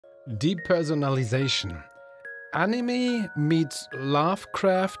Depersonalization. Anime meets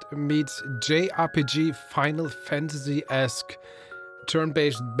Lovecraft meets JRPG Final Fantasy-esque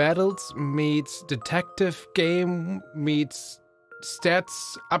turn-based battles meets detective game meets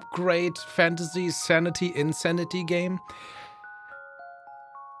stats upgrade fantasy sanity insanity game.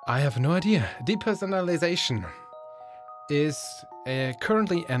 I have no idea. Depersonalization is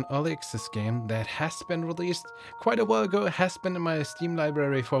currently an early access game that has been released quite a while ago, has been in my Steam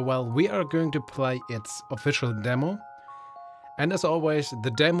library for a while. We are going to play its official demo. And as always,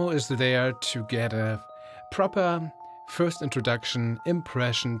 the demo is there to get a proper first introduction,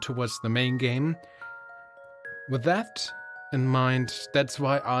 impression towards the main game. With that in mind, that's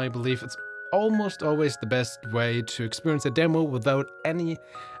why I believe it's almost always the best way to experience a demo without any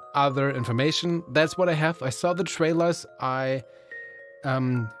other information. That's what I have. I saw the trailers. I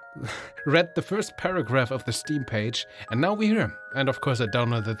read the first paragraph of the Steam page, and now we're here. And of course I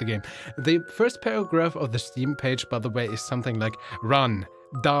downloaded the game. The first paragraph of the Steam page, by the way, is something like run,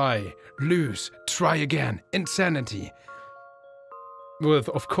 die, lose, try again, insanity. With,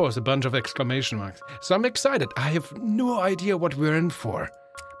 of course, a bunch of exclamation marks. So I'm excited. I have no idea what we're in for.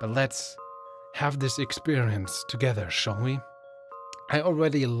 But let's have this experience together, shall we? I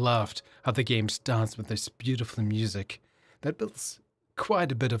already loved how the game starts with this beautiful music that builds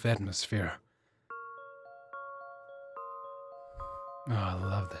quite a bit of atmosphere. Oh, I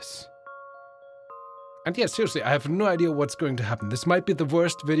love this. And yeah, seriously, I have no idea what's going to happen. This might be the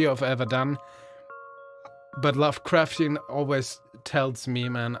worst video I've ever done, but Lovecraftian always tells me,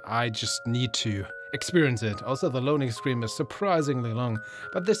 man, I just need to experience it. Also, the loading screen is surprisingly long,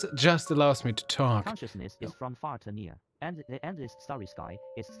 but this just allows me to talk. Consciousness is from far to near, and the endless starry sky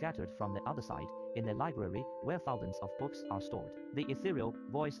is scattered from the other side, in a library where thousands of books are stored. The ethereal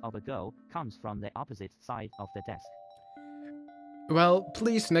voice of a girl comes from the opposite side of the desk. Well,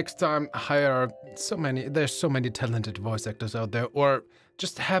 please next time hire there's so many talented voice actors out there, or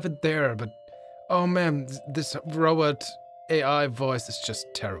just have it there, but oh man, this robot AI voice is just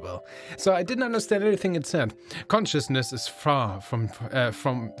terrible. So I didn't understand anything it said. Consciousness is far from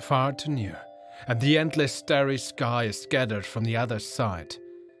far to near, and the endless starry sky is scattered from the other side.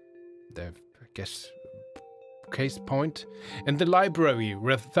 I guess case point. In the library,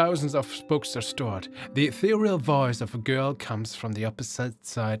 where thousands of books are stored, the ethereal voice of a girl comes from the opposite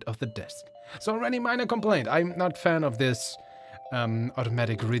side of the desk. So already minor complaint. I'm not fan of this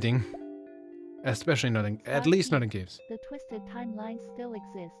automatic reading. Especially not in, at least not in games. The twisted timeline still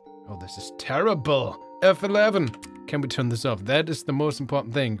exists. Oh, this is terrible. F11. Can we turn this off? That is the most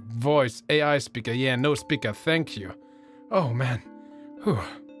important thing. Voice, AI speaker. Yeah, no speaker. Thank you. Oh, man. Whew.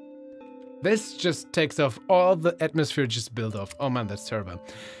 This just takes off all the atmosphere just built off. Oh, man, that's terrible.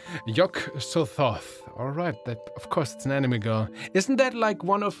 Yok Sothoth. All right, that, of course, it's an anime girl. Isn't that like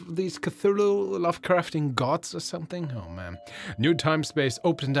one of these Cthulhu Lovecraftian gods or something? Oh, man. New time space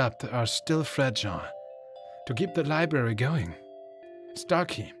opened up that are still fragile. To keep the library going.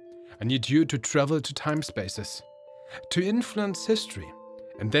 Starkey, I need you to travel to time spaces. To influence history.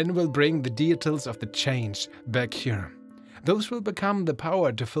 And then we'll bring the details of the change back here. Those will become the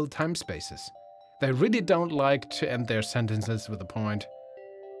power to fill time spaces. They really don't like to end their sentences with a point.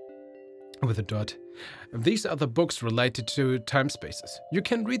 With a dot. These are the books related to time spaces. You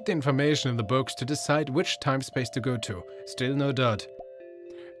can read the information in the books to decide which time space to go to. Still no dot.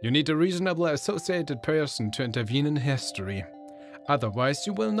 You need a reasonable associated person to intervene in history. Otherwise,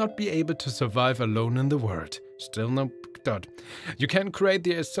 you will not be able to survive alone in the world. Still no dot. You can create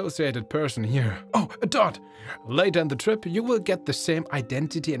the associated person here. Oh, a dot! Later in the trip, you will get the same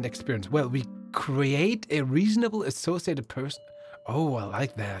identity and experience. Well, we create a reasonable associated person. Oh, I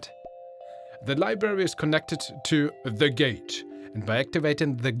like that. The library is connected to the gate, and by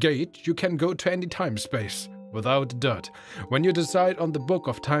activating the gate, you can go to any time space, without a dot. When you decide on the book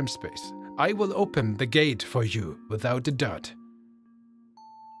of time space, I will open the gate for you, without a dot.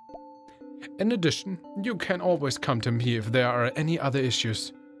 In addition, you can always come to me if there are any other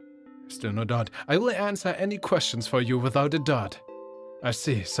issues. Still no dot. I will answer any questions for you without a dot. I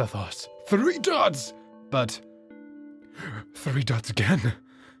see, Sathos. 3 dots! But 3 dots again?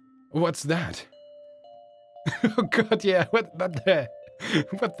 What's that? Oh god, yeah, what the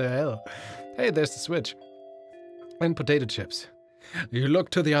hell? Hey, there's the switch. And potato chips. You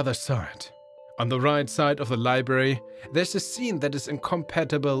look to the other side. On the right side of the library, there's a scene that is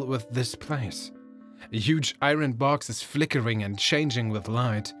incompatible with this place. A huge iron box is flickering and changing with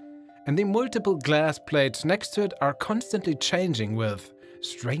light, and the multiple glass plates next to it are constantly changing with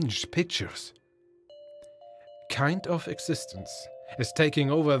strange pictures. Kind of existence is taking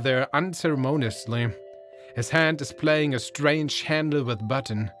over there unceremoniously. His hand is playing a strange handle with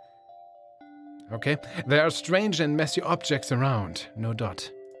button. Okay, there are strange and messy objects around. No dot.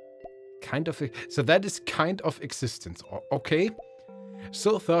 Kind of. So that is kind of existence. Okay.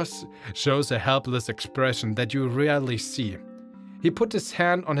 Sothos shows a helpless expression that you rarely see. He put his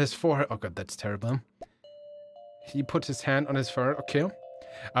hand on his forehead. Oh god, that's terrible. He put his hand on his forehead. Okay.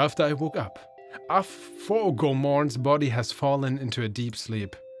 After I woke up. Afogomorn's body has fallen into a deep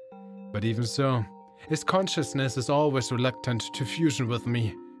sleep. But even so, his consciousness is always reluctant to fusion with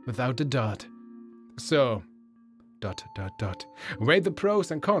me, without a dot. So, ... weigh the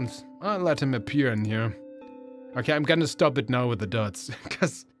pros and cons. I'll let him appear in here. Okay, I'm gonna stop it now with the dots,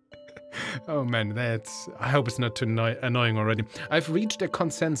 because... oh man, I hope it's not too annoying already. I've reached a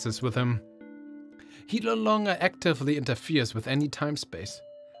consensus with him. He no longer actively interferes with any time-space.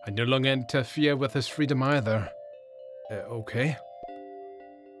 I no longer interfere with his freedom either. Okay.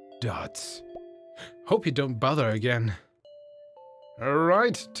 Dots. Hope you don't bother again.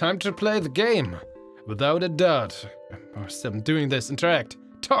 Alright, time to play the game. Without a dot. I'm doing this. Interact.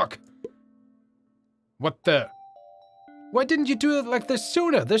 Talk. What the? Why didn't you do it like this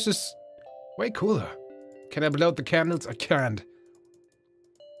sooner? This is way cooler. Can I blow out the candles? I can't.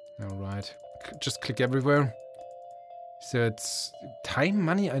 Alright. Just click everywhere. So it's time,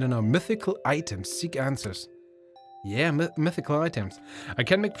 money, I don't know. Mythical items. Seek answers. Yeah, mythical items. I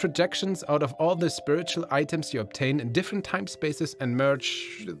can make projections out of all the spiritual items you obtain in different time spaces and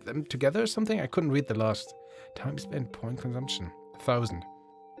merge them together or something? I couldn't read the last. Time spent, point consumption. 1,000.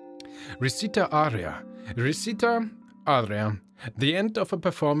 Recita Aria. Recita Aria. The end of a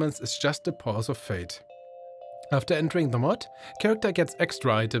performance is just a pause of fate. After entering the mod, character gets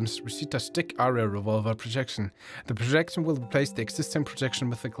extra items. Recita Stick Aria Revolver Projection. The projection will replace the existing projection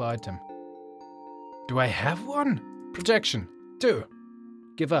mythical item. Do I have one? Projection. 2.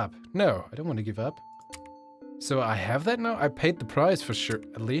 Give up. No, I don't want to give up. So I have that now? I paid the price for sure,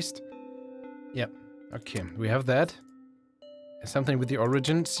 at least. Yep. Okay, we have that. Something with the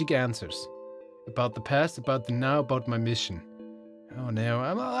origin. Seek answers. About the past, about the now, about my mission. Oh no,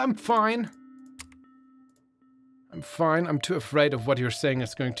 I'm fine. I'm fine. I'm too afraid of what you're saying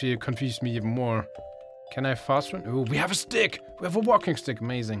is going to confuse me even more. Can I fast run? Oh, we have a stick! We have a walking stick.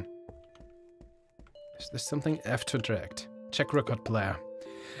 Amazing. Is this something? F to interact. Check record player.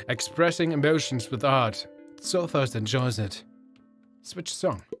 Expressing emotions with art. Sothos enjoys it. Switch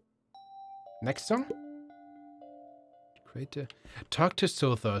song. Next song? Create a... Talk to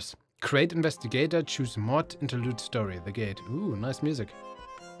Sothos. Create investigator. Choose mod. Interlude story. The gate. Ooh, nice music.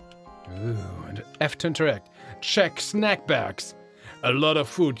 Ooh, and F to interact. Check snack bags. A lot of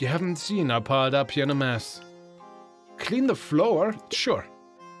food you haven't seen are piled up here in a mess. Clean the floor? Sure.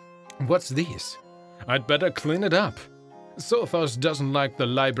 What's these? I'd better clean it up. Sothos doesn't like the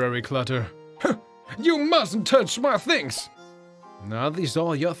library clutter. You mustn't touch my things! Are these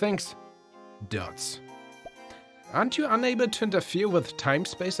all your things? Dots. Aren't you unable to interfere with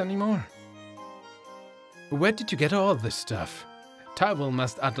time-space anymore? Where did you get all this stuff? Tywell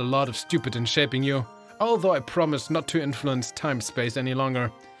must add a lot of stupid in shaping you, although I promise not to influence time-space any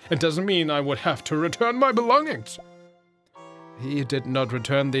longer. It doesn't mean I would have to return my belongings. He did not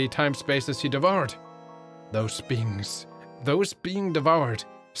return the time-spaces he devoured. Those being devoured,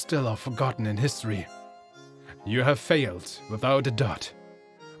 still are forgotten in history. You have failed, without a dot.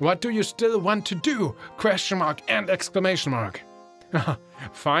 What do you still want to do? Question mark and exclamation mark.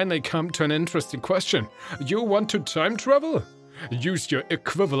 Finally come to an interesting question. You want to time travel? Use your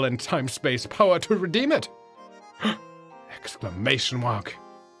equivalent time-space power to redeem it. Exclamation mark.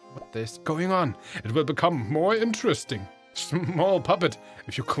 What is going on? It will become more interesting. Small puppet,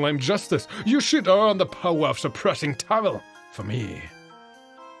 if you claim justice, you should earn the power of suppressing Tywell for me.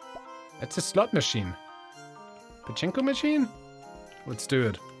 It's a slot machine. Pachinko machine? Let's do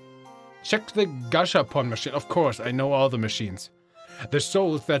it. Check the Gashapon machine. Of course, I know all the machines. The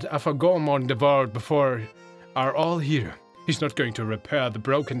souls that Afagormon devoured before are all here. He's not going to repair the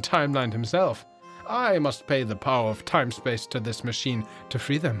broken timeline himself. I must pay the power of time-space to this machine to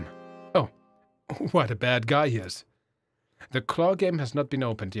free them. Oh, what a bad guy he is. The claw game has not been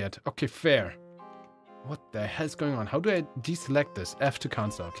opened yet. Okay, fair. What the hell's going on? How do I deselect this? F to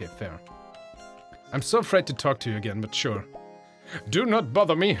cancel. Okay, fair. I'm so afraid to talk to you again, but sure. Do not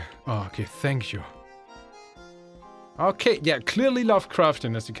bother me. Oh, okay, thank you. Okay, yeah, clearly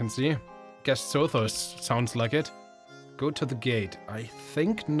Lovecraftian, as you can see. Guess Sothos sounds like it. Go to the gate. I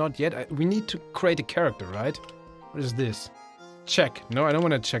think not yet. We need to create a character, right? What is this? Check. No, I don't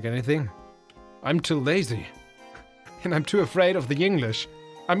want to check anything. I'm too lazy. And I'm too afraid of the English.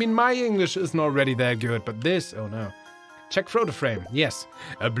 I mean, my English isn't already that good, but this... Oh no. Check photo frame. Yes.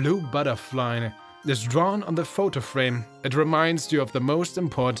 A blue butterfly is drawn on the photo frame. It reminds you of the most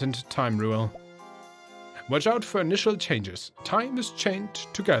important time rule. Watch out for initial changes. Time is chained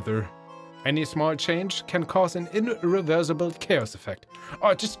together. Any small change can cause an irreversible chaos effect.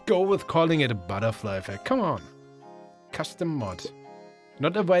 Or just go with calling it a butterfly effect. Come on. Custom mod.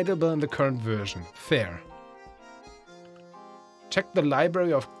 Not available in the current version. Fair. Check the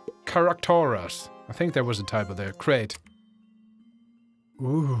library of characters. I think there was a typo there. Great.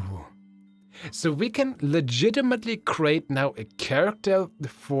 Ooh. So we can legitimately create now a character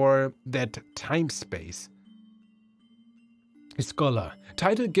for that time space. A scholar.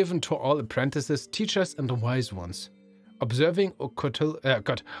 Title given to all apprentices, teachers, and the wise ones. Observing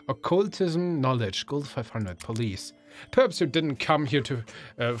occultism knowledge. Gold 500. Police. Perhaps you didn't come here to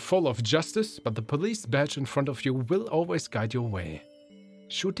full of justice, but the police badge in front of you will always guide your way.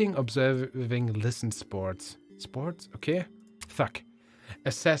 Shooting, observing, listen, sports. Sports? Okay. Thug.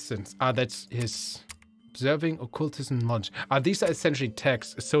 Assassins. That's his. Observing, occultism knowledge. These are essentially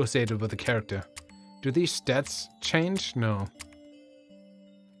tags associated with the character. Do these stats change? No.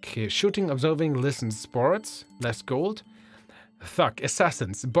 Okay, shooting, observing, listen, sports. Less gold. Thug,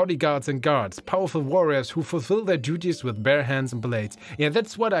 assassins, bodyguards and guards, powerful warriors who fulfill their duties with bare hands and blades. Yeah,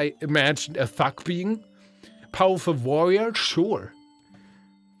 that's what I imagined a thug being. Powerful warrior? Sure.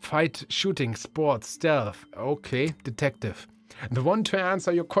 Fight, shooting, sports, stealth. Okay, detective. The one to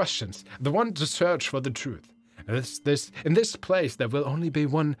answer your questions. The one to search for the truth. In this place, there will only be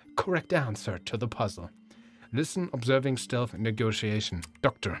one correct answer to the puzzle. Listen, observing, stealth, and negotiation.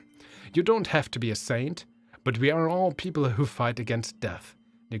 Doctor, you don't have to be a saint. But we are all people who fight against death.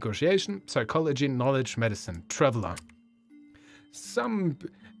 Negotiation, psychology, knowledge, medicine, traveler. Some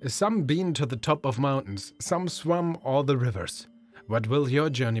been to the top of mountains, some swam all the rivers. What will your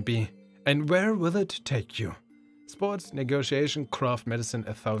journey be? And where will it take you? Sports, negotiation, craft, medicine,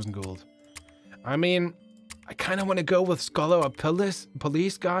 1,000 gold. I mean, I kind of want to go with scholar or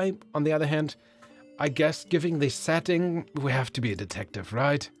police guy. On the other hand, I guess given the setting, we have to be a detective,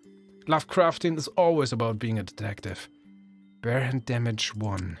 right? Lovecraftian is always about being a detective. Bare hand damage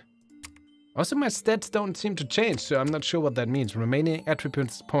 1. Also, my stats don't seem to change, so I'm not sure what that means. Remaining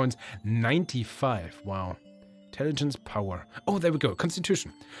attributes points 95. Wow. Intelligence, power. Oh, there we go.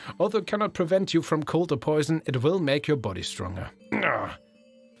 Constitution. Although it cannot prevent you from cold or poison, it will make your body stronger.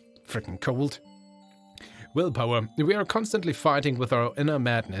 Freaking cold. Willpower. We are constantly fighting with our inner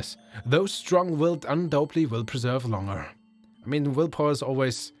madness. Those strong-willed undoubtedly will preserve longer. I mean, willpower is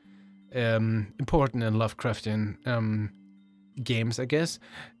always important in Lovecraftian games, I guess.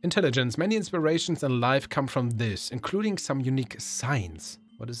 Intelligence. Many inspirations in life come from this, including some unique signs.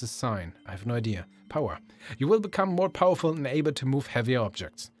 What is a sign? I have no idea. Power. You will become more powerful and able to move heavier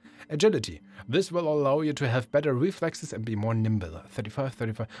objects. Agility. This will allow you to have better reflexes and be more nimble. 35,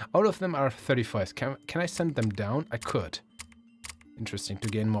 35. All of them are 35s. Can I send them down? I could. Interesting, to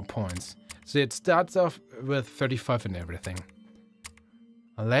gain more points. So it starts off with 35 and everything.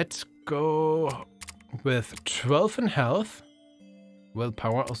 Let's go with 12 in health.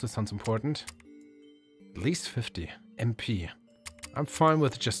 Willpower also sounds important. At least 50. MP. I'm fine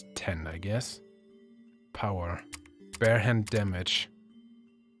with just 10, I guess. Power. Bare hand damage.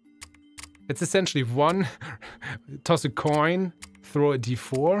 It's essentially one, toss a coin, throw a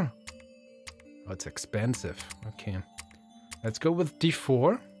d4. Oh, it's expensive. Okay. Let's go with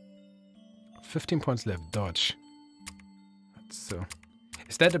d4. 15 points left. Dodge. So,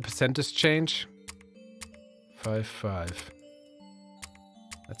 is that a percentage change? 5.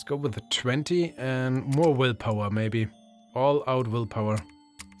 Let's go with the 20 and more willpower, maybe. All out willpower.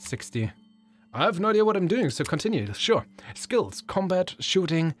 60. I have no idea what I'm doing, so continue. Sure. Skills. Combat,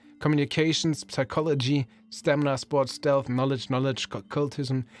 shooting, communications, psychology, stamina, sports, stealth, knowledge,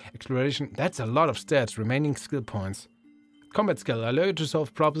 occultism, exploration. That's a lot of stats. Remaining skill points. Combat skill. Allow you to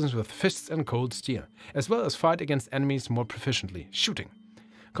solve problems with fists and cold steel, as well as fight against enemies more proficiently. Shooting.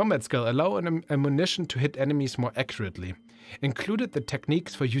 Combat skill. Allow an ammunition to hit enemies more accurately. Included the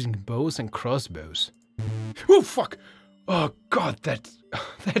techniques for using bows and crossbows. Oh, fuck! Oh, God, that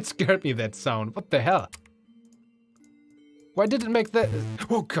scared me, that sound. What the hell? Why did it make that?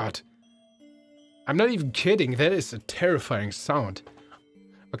 Oh, God. I'm not even kidding. That is a terrifying sound.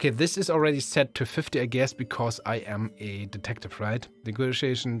 Okay, this is already set to 50, I guess, because I am a detective, right?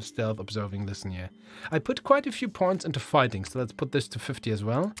 Negotiation, stealth, observing, listen, yeah. I put quite a few points into fighting, so let's put this to 50 as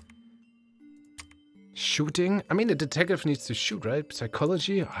well. Shooting. I mean, a detective needs to shoot, right?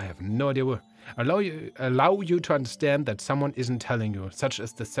 Psychology. I have no idea what. Allow you to understand that someone isn't telling you, such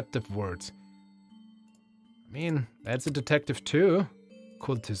as deceptive words. I mean, that's a detective too.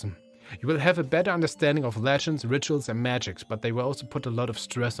 Occultism. You will have a better understanding of legends, rituals, and magics, but they will also put a lot of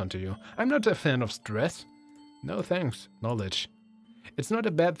stress onto you. I'm not a fan of stress. No thanks. Knowledge. It's not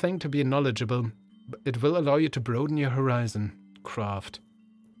a bad thing to be knowledgeable, It will allow you to broaden your horizon. Craft.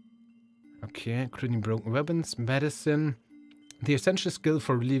 Okay, including broken weapons, medicine. The essential skill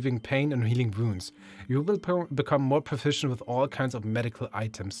for relieving pain and healing wounds. You will become more proficient with all kinds of medical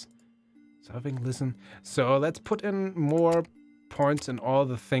items. Solving, listen. So let's put in more points in all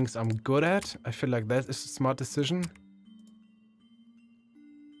the things I'm good at. I feel like that is a smart decision.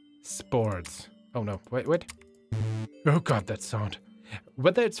 Sports. Oh no, wait. Oh god, that sound.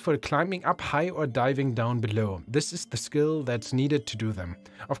 Whether it's for climbing up high or diving down below, this is the skill that's needed to do them.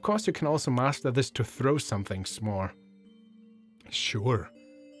 Of course, you can also master this to throw some things more. Sure.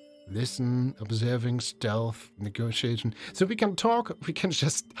 Listen, observing, stealth, negotiation. So we can talk, we can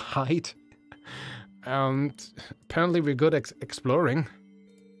just hide. And apparently we're good at exploring.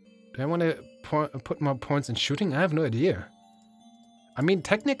 Do I want to put more points in shooting? I have no idea. I mean,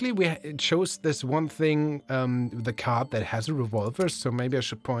 technically, it shows this one thing, the card that has a revolver, so maybe I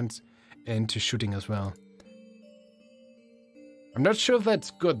should point into shooting as well. I'm not sure if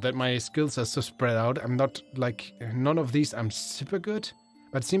that's good, that my skills are so spread out. I'm not, like, none of these I'm super good,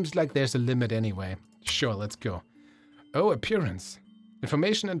 but it seems like there's a limit anyway. Sure, let's go. Oh, appearance.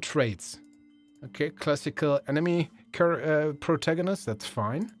 Information and traits. Okay, classical enemy protagonist, that's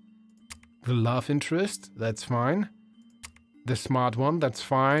fine. The love interest, that's fine. The smart one, that's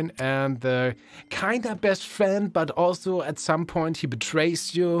fine. And the kinda best friend, but also at some point he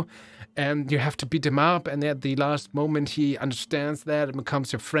betrays you and you have to beat him up, and at the last moment he understands that and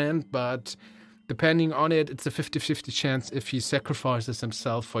becomes your friend, but depending on it, it's a 50-50 chance if he sacrifices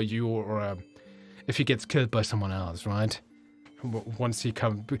himself for you or if he gets killed by someone else, right? Once he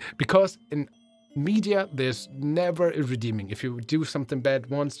comes, because in media there's never a redeeming. If you do something bad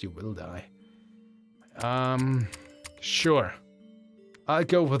once, you will die. Sure. I'll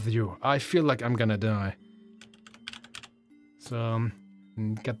go with you. I feel like I'm gonna die. So,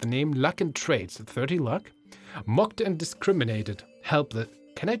 got the name, luck and traits. 30 luck. Mocked and discriminated. Helpless.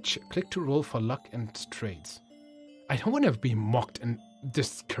 Can I click to roll for luck and traits? I don't want to be mocked and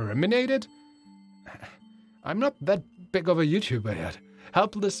discriminated. I'm not that big of a YouTuber yet.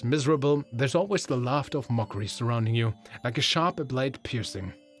 Helpless, miserable. There's always the laughter of mockery surrounding you, like a sharp blade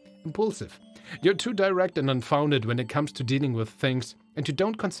piercing. Impulsive. You're too direct and unfounded when it comes to dealing with things, and you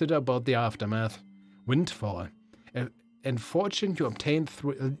don't consider about the aftermath. Windfall. And fortune you obtain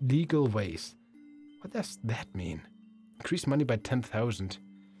through illegal ways. What does that mean? Increase money by 10,000.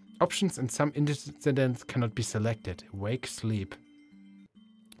 Options in some incidents cannot be selected. Wake, sleep.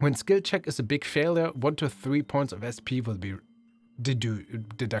 When skill check is a big failure, 1 to 3 points of SP will be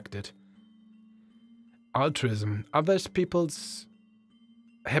deducted. Altruism. Others people's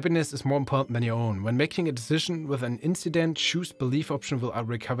happiness is more important than your own. When making a decision with an incident, choose belief option will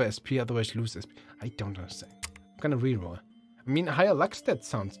recover SP, otherwise lose SP. I don't understand. I'm gonna reroll. I mean, higher luck stat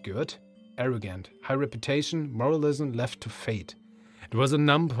sounds good. Arrogant. High reputation, moralism, left to fate. It was a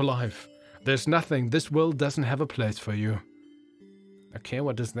numb life. There's nothing. This world doesn't have a place for you. Okay,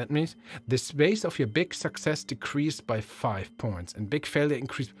 what does that mean? The space of your big success decreased by 5 points, and big failure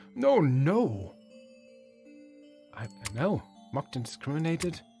increased. No. No. Mocked and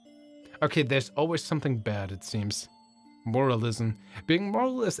discriminated? Okay, there's always something bad, it seems. Moralism. Being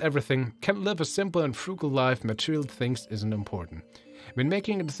moral is everything. Can live a simple and frugal life. Material things isn't important. When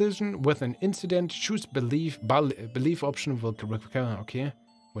making a decision with an incident, choose belief option will recover. Okay.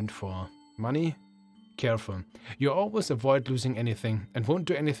 Windfall. Money. Careful. You always avoid losing anything and won't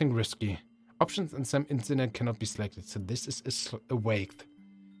do anything risky. Options in some incident cannot be selected. So this is awake.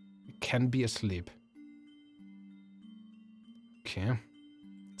 It can be asleep. Okay.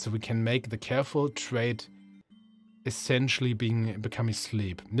 So we can make the careful trait essentially becoming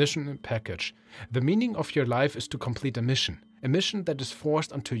sleep. Mission and package. The meaning of your life is to complete a mission that is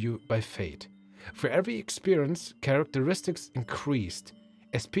forced onto you by fate. For every experience, characteristics increased.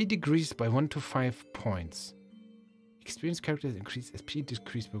 SP decreased by 1 to 5 points. Experience characters increase, SP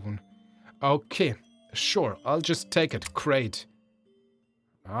decreased by 1. Okay, sure, I'll just take it. Great.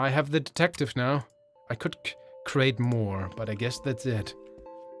 I have the detective now. I could create more, but I guess that's it.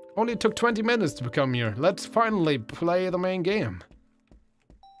 Only took 20 minutes to become here. Let's finally play the main game.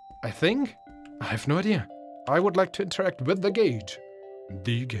 I think? I have no idea. I would like to interact with the gate.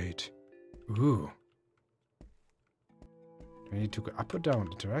 The gate. Ooh. Do I need to go up or down?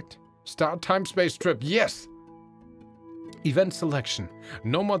 Interact? Start time space trip. Yes! Event selection.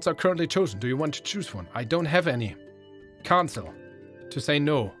 No mods are currently chosen. Do you want to choose one? I don't have any. Cancel. To say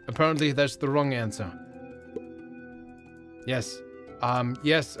no. Apparently that's the wrong answer. Yes.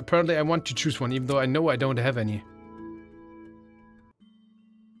 Yes, apparently I want to choose one, even though I know I don't have any.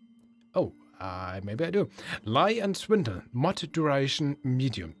 Oh, Maybe I do. Lie and swindle. Mod duration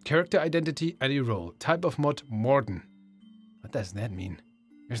medium. Character identity any role. Type of mod modern. What does that mean?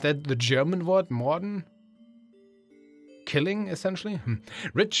 Is that the German word modern? Killing, essentially?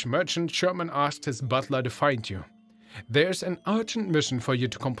 Rich merchant Sherman asked his butler to find you. There's an urgent mission for you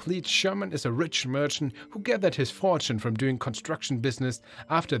to complete. Sherman is a rich merchant who gathered his fortune from doing construction business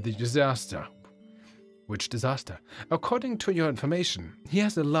after the disaster. Which disaster? According to your information, he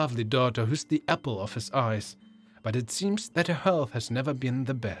has a lovely daughter who's the apple of his eyes, but it seems that her health has never been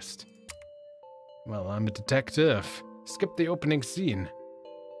the best. Well, I'm a detective. Skip the opening scene.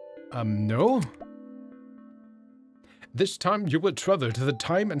 No? This time you will travel to the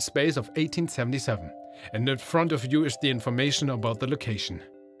time and space of 1877, and in front of you is the information about the location.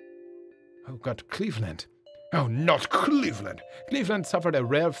 Oh god, Cleveland. Oh, not Cleveland! Cleveland suffered a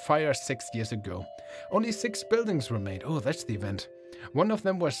rare fire 6 years ago. Only 6 buildings remained. Oh, that's the event. One of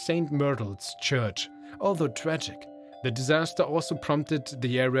them was St. Myrtle's Church. Although tragic, the disaster also prompted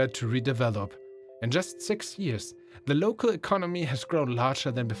the area to redevelop. In just 6 years, the local economy has grown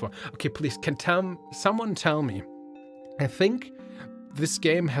larger than before. Okay, please, can someone tell me? I think this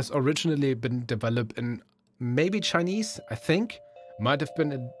game has originally been developed in maybe Chinese, I think. Might have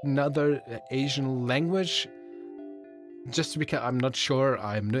been another Asian language. Just because I'm not sure,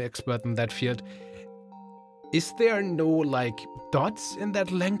 I'm no expert in that field. Is there no, like, dots in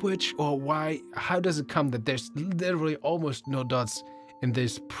that language? Or why? How does it come that there's literally almost no dots in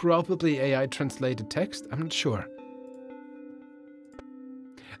this probably AI translated text? I'm not sure.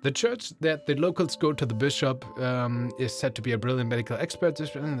 The church that the locals go to the bishop is said to be a brilliant medical expert.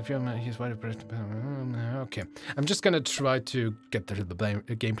 He's okay, I'm just gonna try to get through the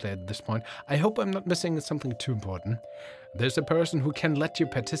gameplay at this point. I hope I'm not missing something too important. There's a person who can let you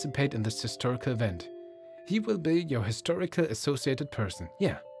participate in this historical event. He will be your historical associated person.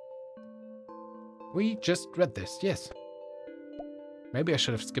 Yeah. We just read this, yes. Maybe I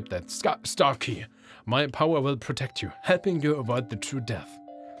should have skipped that. Starkey, my power will protect you, helping you avoid the true death.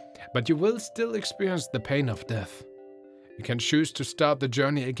 But you will still experience the pain of death. You can choose to start the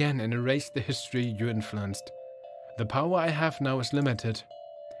journey again and erase the history you influenced. The power I have now is limited.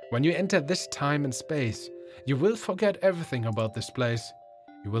 When you enter this time and space, you will forget everything about this place.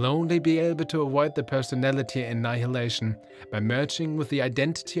 You will only be able to avoid the personality annihilation by merging with the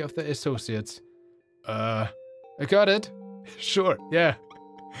identity of the associates. I got it. Sure, yeah.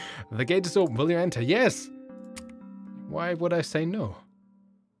 The gate is open. Will you enter? Yes. Why would I say no?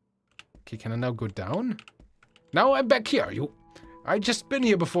 Okay, can I now go down? Now I'm back here. I just been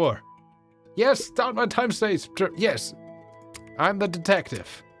here before. Yes, start my time space. Yes, I'm the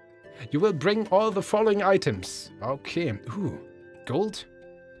detective. You will bring all the following items. Okay. Ooh, gold.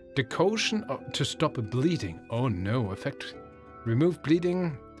 Decoction to stop bleeding. Oh no, effect. Remove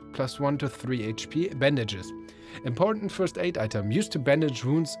bleeding. +1 to 3 HP. Bandages. Important first aid item. Used to bandage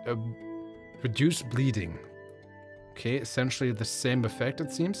wounds. Reduce bleeding. Okay, essentially the same effect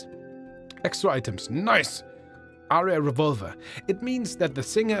it seems. Extra items. Nice! Aria revolver. It means that the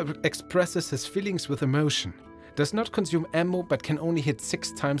singer expresses his feelings with emotion. Does not consume ammo but can only hit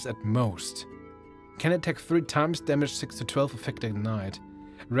 6 times at most. Can attack 3 times, damage 6 to 12, effect ignite.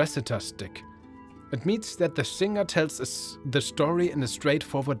 Reciter stick. It means that the singer tells the story in a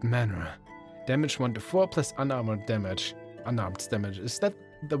straightforward manner. Damage 1 to 4 plus unarmored damage. Unarmed damage. Is that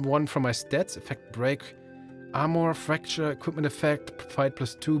the one from my stats? Effect break. Armor, fracture, equipment effect, fight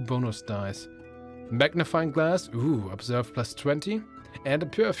 +2, bonus dice. Magnifying glass, ooh, observe +20. And a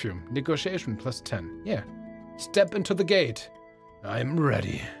perfume, negotiation +10. Yeah. Step into the gate. I'm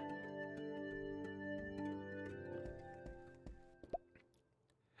ready.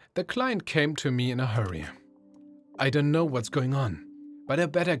 The client came to me in a hurry. I don't know what's going on, but I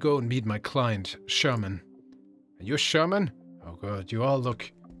better go and meet my client, Sherman. Are you Sherman? Oh god, you all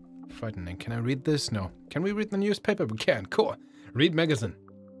look frightening. Can I read this? No. Can we read the newspaper? We can. Cool. Read magazine.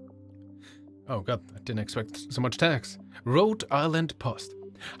 Oh god, I didn't expect so much text. Rhode Island Post.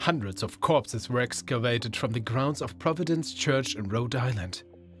 Hundreds of corpses were excavated from the grounds of Providence Church in Rhode Island.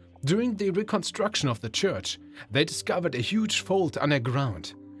 During the reconstruction of the church, they discovered a huge vault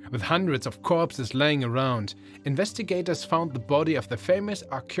underground. With hundreds of corpses laying around, investigators found the body of the famous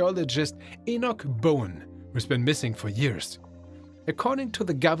archaeologist Enoch Bowen, who's been missing for years. According to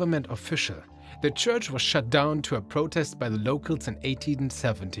the government official, the church was shut down to a protest by the locals in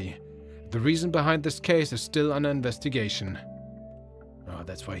 1870. The reason behind this case is still under investigation. Oh,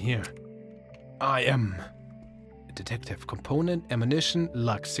 that's why here. I am a detective. Component, ammunition,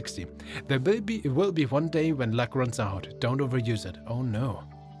 luck 60. It will be one day when luck runs out. Don't overuse it. Oh no.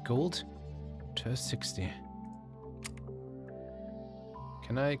 Gold to 60.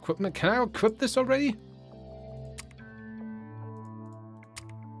 Can I equip this already?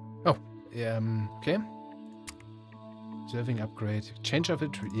 Oh, okay. Serving upgrade. Change of it.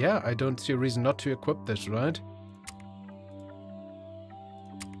 Yeah, I don't see a reason not to equip this, right?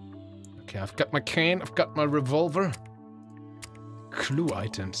 Okay, I've got my cane, I've got my revolver. Clue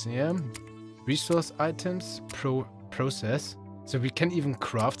items, yeah. Resource items, process. So we can even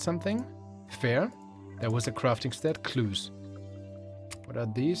craft something. Fair. There was a crafting stat. Clues. What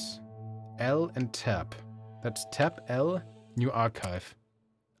are these? L and tab. That's tab, L, new archive.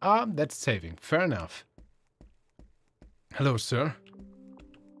 Ah, that's saving. Fair enough. Hello, sir.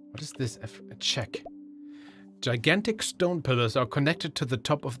 What is this? Check. Gigantic stone pillars are connected to the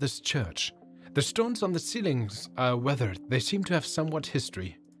top of this church. The stones on the ceilings are weathered. They seem to have somewhat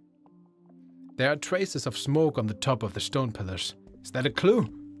history. There are traces of smoke on the top of the stone pillars. Is that a clue?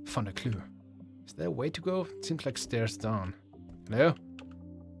 Found a clue. Is there a way to go? It seems like stairs down. Hello?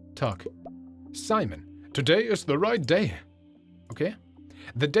 Talk. Simon, today is the right day. Okay.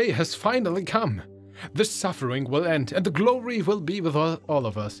 The day has finally come. The suffering will end and the glory will be with all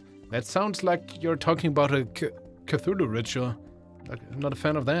of us. That sounds like you're talking about a Cthulhu ritual. I'm not a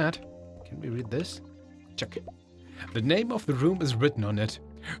fan of that. Can we read this? Check. The name of the room is written on it.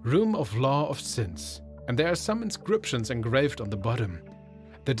 Room of Law of Sins. And there are some inscriptions engraved on the bottom.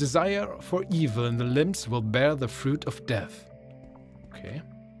 The desire for evil in the limbs will bear the fruit of death. Okay.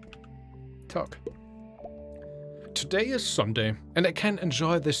 Talk. Today is Sunday, and I can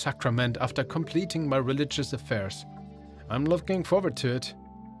enjoy the sacrament after completing my religious affairs. I'm looking forward to it.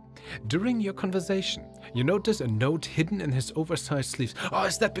 During your conversation, you notice a note hidden in his oversized sleeves. Oh,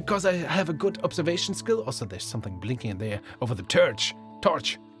 is that because I have a good observation skill? Also, there's something blinking in there over the torch.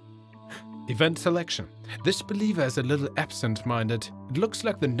 Event selection. This believer is a little absent-minded. It looks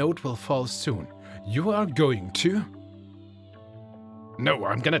like the note will fall soon. You are going to... No,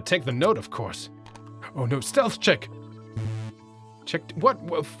 I'm gonna take the note, of course. Oh no, stealth check. Checked. What?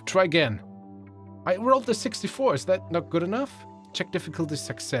 Try again. I rolled the 64. Is that not good enough? Check difficulty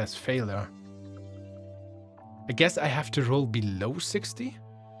success. Failure. I guess I have to roll below 60?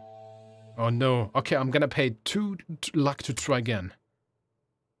 Oh no. Okay, I'm gonna pay 2 luck to try again.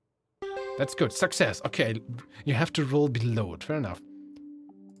 That's good. Success. Okay, you have to roll below it. Fair enough.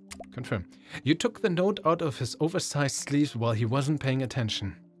 Confirm. You took the note out of his oversized sleeves while he wasn't paying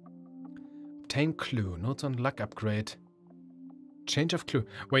attention. Obtain clue. Notes on luck upgrade. Change of clue.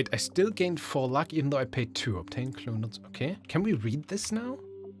 Wait, I still gained 4 luck even though I paid 2. Obtain clue notes. Okay. Can we read this now?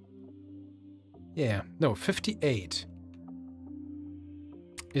 Yeah. No, 58.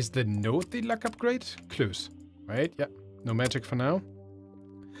 Is the note the luck upgrade? Clues. Right, yeah. No magic for now.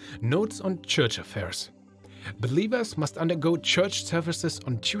 Notes on church affairs. Believers must undergo church services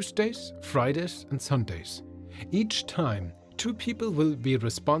on Tuesdays, Fridays, and Sundays. Each time, 2 people will be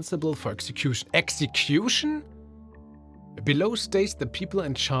responsible for execution. Execution? Below states the people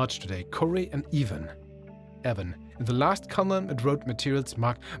in charge today, Corey and Evan. In the last column, it wrote materials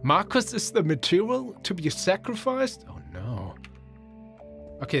mark. Marcus is the material to be sacrificed? Oh no.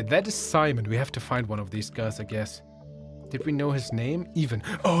 Okay, that is Simon. We have to find one of these guys, I guess. Did we know his name? Evan.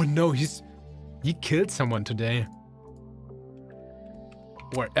 Oh no, he killed someone today.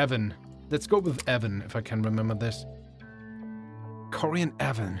 Or Evan. Let's go with Evan, if I can remember this. Corey and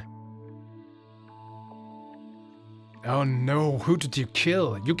Evan. Oh no, who did you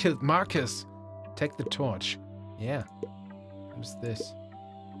kill? You killed Marcus. Take the torch. Yeah. What is this?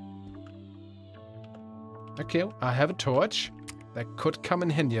 Okay, I have a torch. That could come in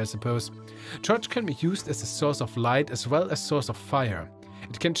handy, I suppose. Torch can be used as a source of light as well as source of fire.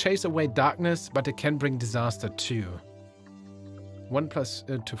 It can chase away darkness, but it can bring disaster too. 1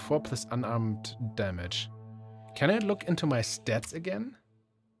 to 4 plus unarmed damage. Can I look into my stats again?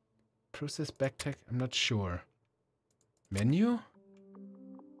 Process backpack? I'm not sure. Menu?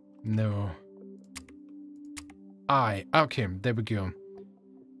 No. Okay, there we go.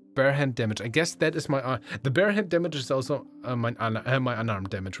 Bare hand damage. I guess that is my... the bare hand damage is also my unarmed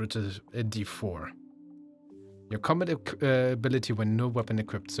damage, which is a D4. Your combat ability when no weapon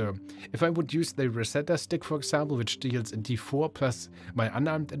equipped. So, if I would use the Rosetta stick, for example, which deals a D4 plus my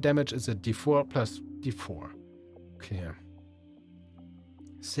unarmed damage is a D4 plus D4. Okay.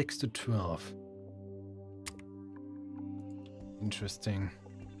 6 to 12. Interesting.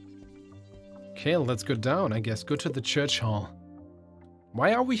 Okay, let's go down, I guess. Go to the church hall.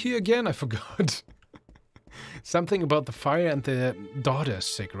 Why are we here again? I forgot. Something about the fire and the daughter is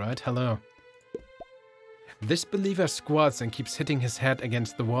sick, right? Hello. This believer squats and keeps hitting his head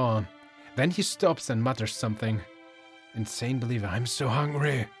against the wall. Then he stops and mutters something. Insane believer, I'm so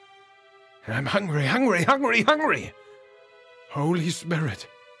hungry. I'm hungry. Holy Spirit.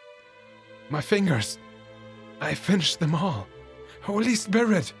 My fingers. I finished them all. Holy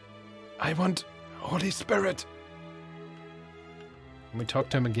Spirit. I want Holy Spirit. Can we talk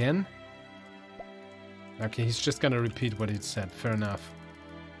to him again? Okay, he's just gonna repeat what he said. Fair enough.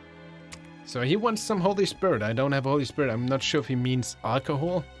 So he wants some Holy Spirit. I don't have Holy Spirit. I'm not sure if he means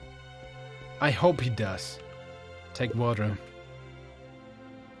alcohol. I hope he does. Take water.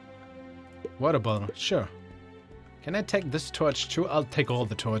 Water bottle, sure. Can I take this torch too? I'll take all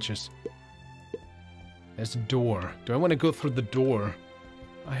the torches. There's a door. Do I want to go through the door?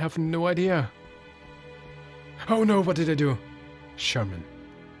 I have no idea. Oh no, what did I do? Sherman.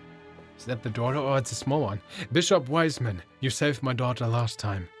 Is that the door? Oh, it's a small one. Bishop Wiseman, you saved my daughter last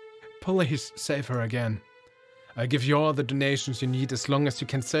time. Please save her again. I give you all the donations you need as long as you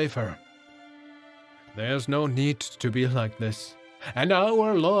can save her. There's no need to be like this. And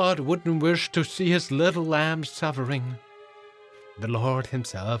our Lord wouldn't wish to see his little lamb suffering. The Lord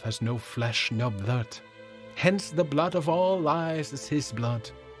himself has no flesh, no blood. Hence the blood of all lies is his blood.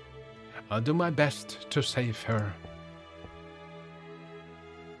 I'll do my best to save her.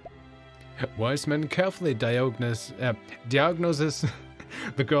 Wiseman carefully diagnoses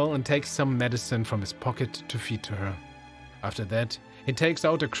the girl and takes some medicine from his pocket to feed to her. After that, he takes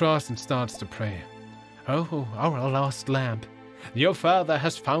out a cross and starts to pray. Oh, our lost lamb. Your father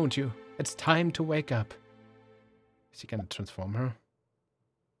has found you. It's time to wake up. Is he gonna transform her?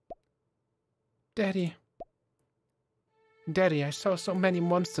 Daddy. Daddy, I saw so many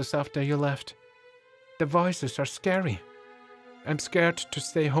monsters after you left. The voices are scary. I'm scared to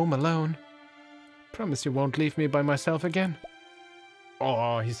stay home alone. Promise you won't leave me by myself again.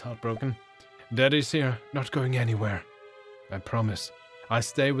 Oh, he's heartbroken. Daddy's here, not going anywhere. I promise. I'll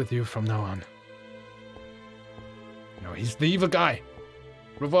stay with you from now on. No, he's the evil guy.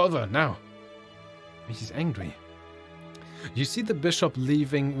 Revolver, now. He's angry. You see the bishop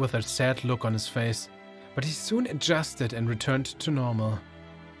leaving with a sad look on his face, but he soon adjusted and returned to normal.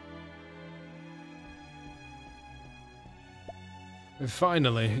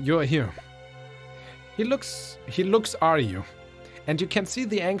 Finally, you're here. He looks are you? And you can see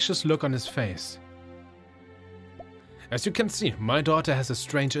the anxious look on his face. As you can see, my daughter has a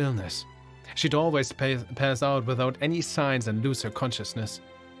strange illness. She'd always pass out without any signs and lose her consciousness.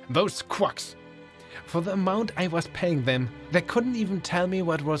 Those quacks! For the amount I was paying them, they couldn't even tell me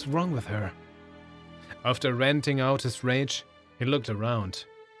what was wrong with her. After ranting out his rage, he looked around,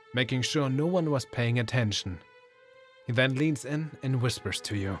 making sure no one was paying attention. He then leans in and whispers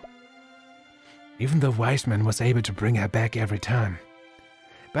to you. Even the Wiseman was able to bring her back every time.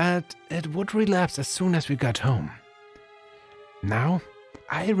 But it would relapse as soon as we got home. Now,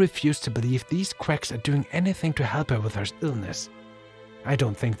 I refuse to believe these quacks are doing anything to help her with her illness. I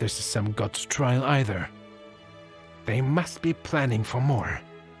don't think this is some god's trial either. They must be planning for more.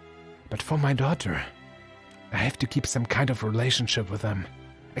 But for my daughter, I have to keep some kind of relationship with them.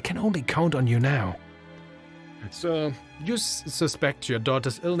 I can only count on you now. So, you suspect your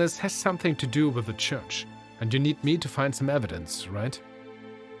daughter's illness has something to do with the church, and you need me to find some evidence, right?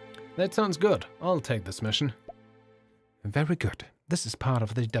 That sounds good. I'll take this mission. Very good. This is part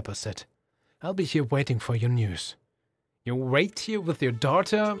of the deposit. I'll be here waiting for your news. You wait here with your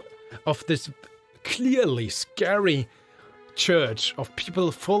daughter of this clearly scary church of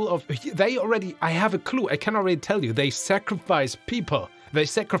people full of... I have a clue. I can already tell you. They sacrifice people. They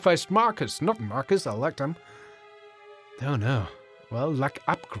sacrificed Marcus. Not Marcus. I liked him. Oh no. Well, luck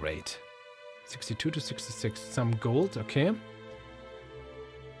upgrade. 62 to 66. Some gold. Okay.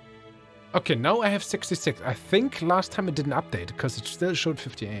 Okay, now I have 66. I think last time it didn't update because it still showed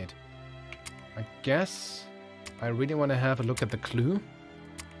 58. I guess I really want to have a look at the clue.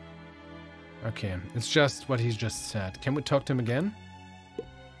 Okay, it's just what he just said. Can we talk to him again?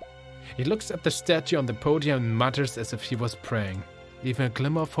 He looks at the statue on the podium and mutters as if he was praying. Even a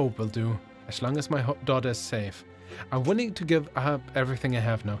glimmer of hope will do, as long as my daughter is safe. I'm willing to give up everything I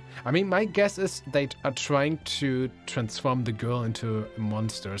have now. I mean, my guess is they are trying to transform the girl into a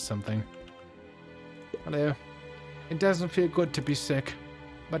monster or something. Hello. It doesn't feel good to be sick,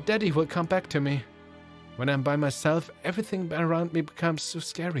 but Daddy will come back to me. When I'm by myself, everything around me becomes so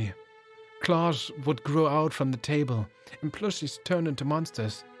scary. Claws would grow out from the table, and plushies turn into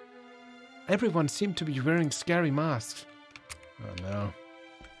monsters. Everyone seemed to be wearing scary masks. Oh no.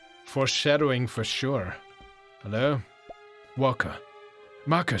 Foreshadowing for sure. Hello? Walker.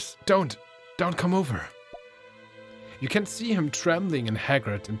 Marcus, don't come over. You can see him trembling and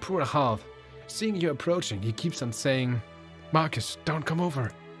haggard in poor health. Seeing you approaching, he keeps on saying, Marcus, don't come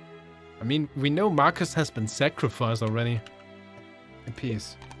over. I mean, we know Marcus has been sacrificed already. In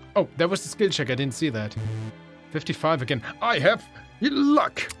peace. Oh, there was the skill check, I didn't see that. 55 again. I have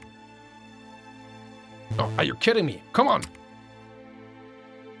luck. Oh, are you kidding me? Come on.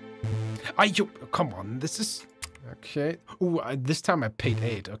 Are you... Come on, this is... Okay. Ooh, this time I paid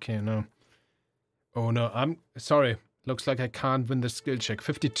 8. Okay, no. Oh, no, I'm... Sorry. Looks like I can't win the skill check.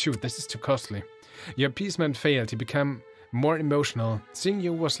 52. This is too costly. Your appeasement failed. You become more emotional. Seeing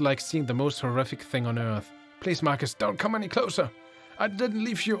you was like seeing the most horrific thing on earth. Please, Marcus, don't come any closer. I didn't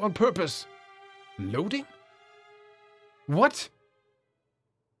leave you on purpose. Loading? What?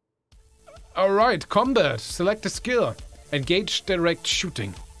 Alright, combat. Select a skill. Engage direct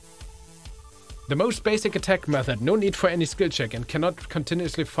shooting. The most basic attack method. No need for any skill check and cannot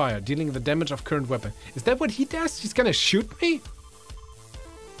continuously fire, dealing the damage of current weapon. Is that what he does? He's gonna shoot me?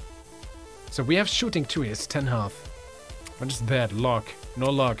 So we have shooting too. He has 10 health. What is that? Lock. No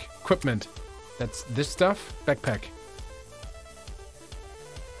lock. Equipment. That's this stuff? Backpack.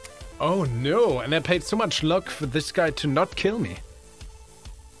 Oh no, and I paid so much luck for this guy to not kill me.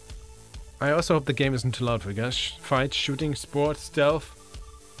 I also hope the game isn't too loud for you guys. Fight, shooting, sport, stealth,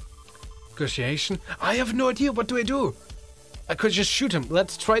 negotiation. I have no idea. What do I do? I could just shoot him.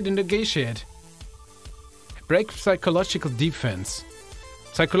 Let's try to negotiate. Break psychological defense.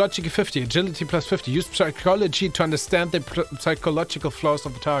 Psychology 50, agility plus 50. Use psychology to understand the psychological flaws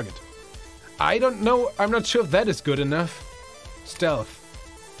of the target. I don't know. I'm not sure if that is good enough. Stealth.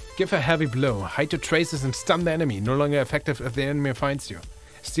 Give a heavy blow. Hide your traces and stun the enemy. No longer effective if the enemy finds you.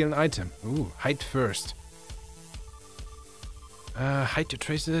 Steal an item. Ooh, hide first. Hide your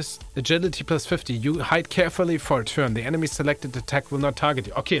traces. Agility plus 50. You hide carefully for a turn. The enemy's selected attack will not target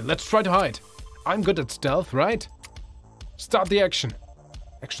you. Okay, let's try to hide. I'm good at stealth, right? Start the action.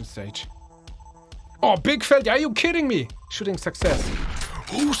 Action stage. Oh, big failure. Are you kidding me? Shooting success.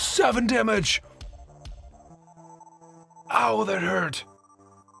 Oh, 7 damage. Ow, that hurt.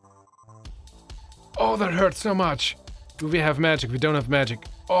 Oh, that hurt so much. Do we have magic? We don't have magic.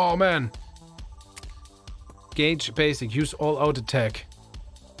 Oh, man. Gauge basic. Use all out attack.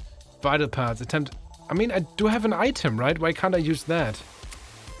 Vital parts. Attempt. I mean, I do have an item, right? Why can't I use that?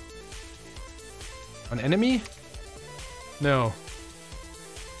 An enemy? No.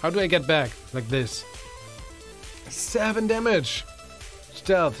 How do I get back? Like this. 7 damage.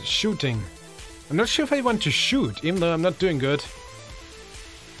 Stealth. Shooting. I'm not sure if I want to shoot, even though I'm not doing good.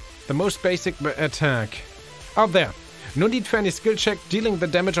 The most basic attack. Out there. No need for any skill check. Dealing the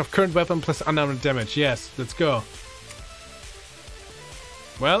damage of current weapon plus unarmed damage. Yes, let's go.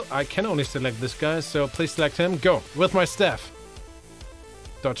 Well, I can only select this guy, so please select him. Go. With my staff.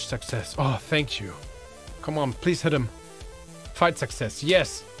 Dodge success. Oh, thank you. Come on, please hit him. Fight success.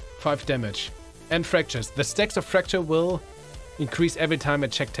 Yes. 5 damage. And fractures. The stacks of fracture will increase every time a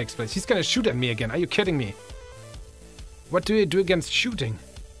check takes place. He's gonna shoot at me again. Are you kidding me? What do you do against shooting?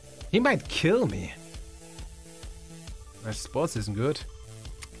 He might kill me. My sports isn't good.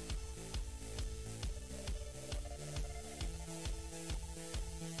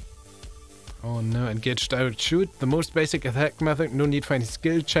 Oh no, engage direct shoot. The most basic attack method, no need for any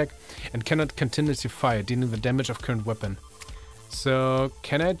skill check, and cannot continuously fire, dealing the damage of current weapon. So,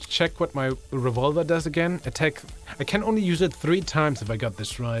 can I check what my revolver does again? Attack. I can only use it 3 times if I got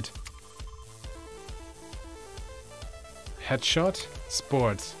this right. Headshot.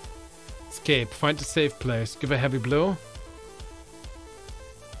 Sports. Escape. Find a safe place. Give a heavy blow.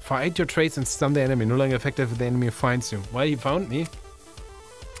 Fight your traits and stun the enemy. No longer effective if the enemy finds you. Well, he found me.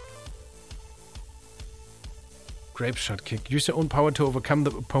 Grape shot kick. Use your own power to overcome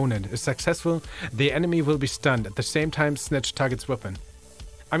the opponent. If successful, the enemy will be stunned. At the same time, snatch target's weapon.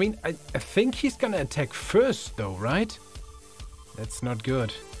 I mean, I think he's gonna attack first, though, right? That's not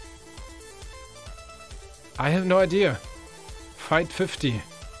good. I have no idea. Fight 50.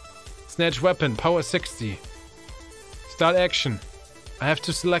 Snatch weapon. Power 60. Start action. I have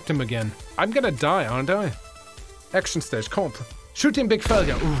to select him again. I'm gonna die, aren't I? Action stage. Come on. Shooting big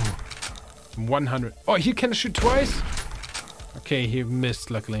failure. Ooh. 100. Oh, he can shoot twice? Okay, he missed,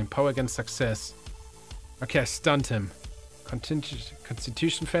 luckily. Power against success. Okay, I stunned him.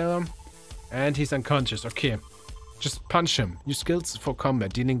 Constitution failure. And he's unconscious. Okay. Just punch him. Use skills for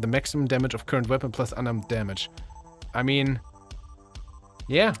combat, dealing the maximum damage of current weapon plus unarmed damage. I mean...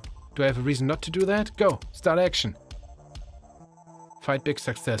 yeah. Do I have a reason not to do that? Go. Start action. Fight big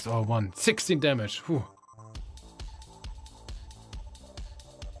success. Oh, 1. 16 damage. Whew.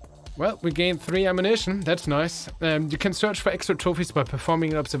 Well, we gained 3 ammunition. That's nice. You can search for extra trophies by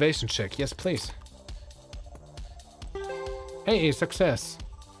performing an observation check. Yes, please. Hey, success.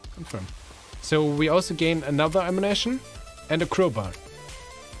 Confirm. So we also gain another ammunition and a crowbar.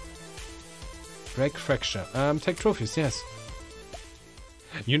 Break fracture. Take trophies, yes.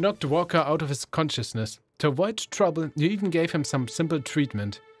 You knocked Walker out of his consciousness. To avoid trouble, you even gave him some simple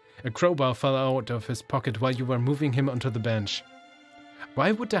treatment. A crowbar fell out of his pocket while you were moving him onto the bench.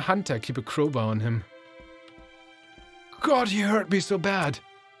 Why would the hunter keep a crowbar on him? God, he hurt me so bad.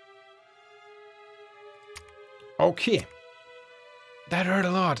 Okay. That hurt a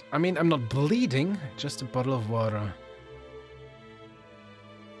lot. I mean, I'm not bleeding, just a bottle of water.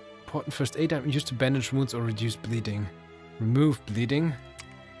 Important first aid item used to bandage wounds or reduce bleeding. Remove bleeding.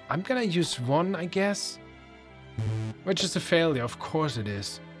 I'm gonna use one, I guess. Which is a failure, of course it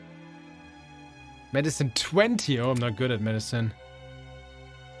is. Medicine 20. Oh, I'm not good at medicine.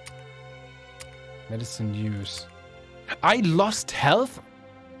 Medicine use. I lost health?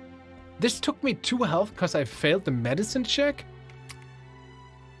 This took me 2 health because I failed the medicine check?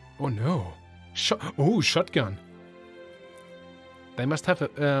 Oh no. Shotgun. They must have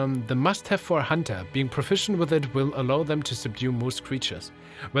the must-have for a hunter. Being proficient with it will allow them to subdue most creatures.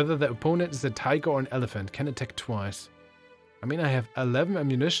 Whether the opponent is a tiger or an elephant, can attack twice. I mean, I have 11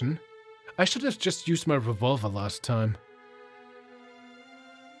 ammunition. I should have just used my revolver last time.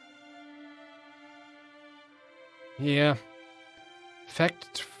 Yeah.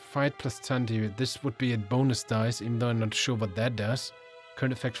 Fact, fight plus 20. This would be a bonus dice, even though I'm not sure what that does.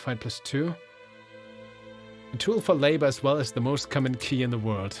 Current effect, fight plus 2. A tool for labor as well as the most common key in the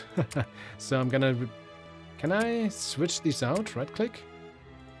world. So I'm gonna... Can I switch these out? Right click?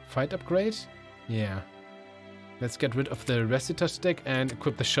 Fight upgrade? Yeah. Let's get rid of the Recitor stick and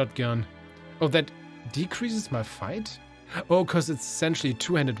equip the shotgun. Oh, that decreases my fight? Oh, because it's essentially a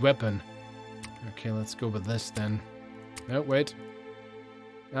two-handed weapon. Okay, let's go with this then. No, wait.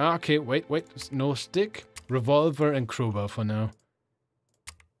 Okay, wait. No stick. Revolver and crowbar for now.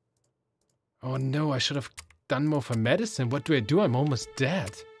 Oh no, I should have done more for medicine. What do I do? I'm almost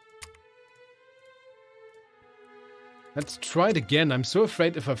dead. Let's try it again. I'm so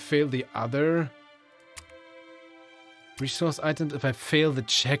afraid if I fail the other resource items, if I fail the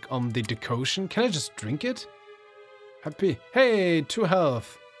check on the decoction. Can I just drink it? Happy. Hey, 2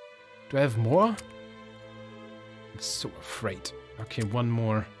 health. Do I have more? I'm so afraid. Okay, 1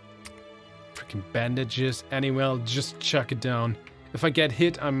 more. Freaking bandages. Anyway, I'll just chuck it down. If I get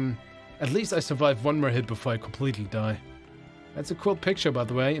hit, at least I survive 1 more hit before I completely die. That's a cool picture, by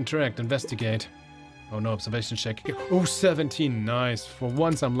the way. Interact, investigate. Oh no, observation check. Oh, 17. Nice. For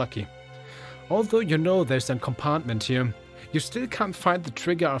once, I'm lucky. Although you know there's a compartment here, you still can't find the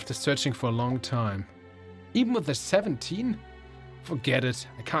trigger after searching for a long time. Even with the 17? Forget it.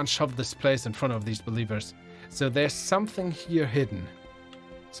 I can't shove this place in front of these believers. So there's something here hidden.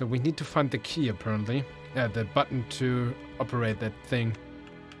 So we need to find the key, apparently. The button to operate that thing.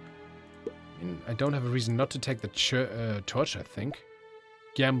 I don't have a reason not to take the torch, I think.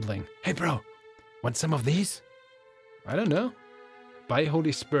 Gambling. Hey, bro. Want some of these? I don't know. Buy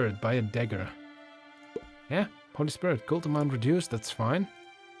Holy Spirit. Buy a dagger. Yeah, Holy Spirit. Gold amount reduced. That's fine.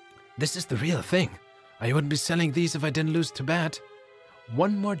 This is the real thing. I wouldn't be selling these if I didn't lose to bad.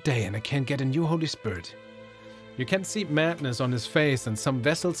 1 more day and I can't get a new Holy Spirit. You can see madness on his face and some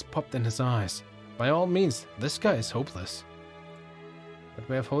vessels popped in his eyes. By all means, this guy is hopeless. But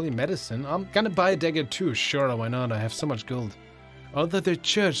we have holy medicine. I'm gonna buy a dagger too. Sure, why not? I have so much gold. Although the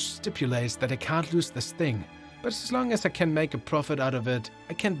church stipulates that I can't lose this thing. But as long as I can make a profit out of it,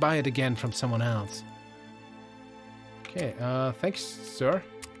 I can buy it again from someone else. Okay, thanks, sir.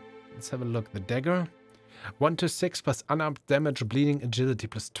 Let's have a look. The dagger. 1 to 6 plus unarmed damage, bleeding, agility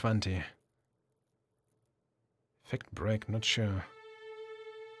plus 20. Effect break, not sure.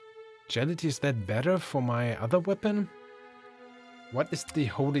 Agility, is that better for my other weapon? What is the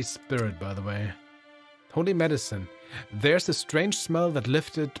Holy Spirit, by the way? Holy medicine. There's a strange smell that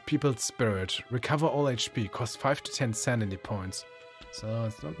lifted people's spirit. Recover all HP. Cost 5 to 10 sanity points. So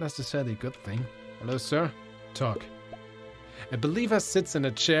it's not necessarily a good thing. Hello, sir. Talk. A believer sits in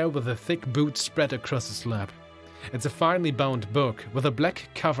a chair with a thick boot spread across his lap. It's a finely bound book with a black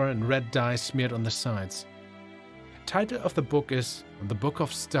cover and red dye smeared on the sides. Title of the book is The Book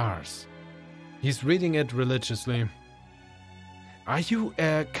of Stars. He's reading it religiously. Are you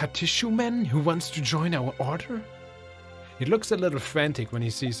a catechumen who wants to join our order? He looks a little frantic when he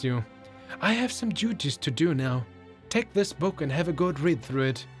sees you. I have some duties to do now. Take this book and have a good read through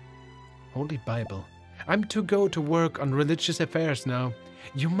it. Holy Bible. I'm to go to work on religious affairs now.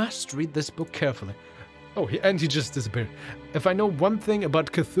 You must read this book carefully. Oh, and he just disappeared. If I know one thing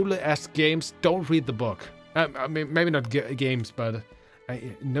about Cthulhu-esque games, don't read the book. I mean, maybe not games, but I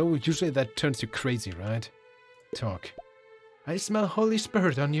know usually that turns you crazy, right? Talk. I smell Holy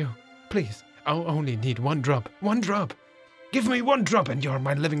Spirit on you. Please, I'll only need 1 drop. 1 drop! Give me 1 drop and you're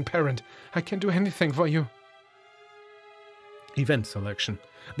my living parent. I can do anything for you. Event selection.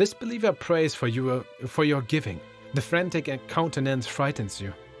 This believer prays for your giving. The frantic countenance frightens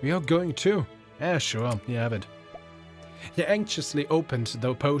you. We are going too. Yeah, sure, you have it. He anxiously opened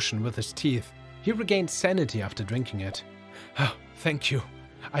the potion with his teeth. He regained sanity after drinking it. Oh, thank you.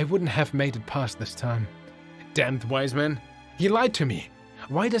 I wouldn't have made it past this time. Damned wise man. He lied to me.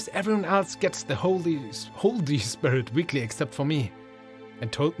 Why does everyone else get the Holy Spirit weekly except for me?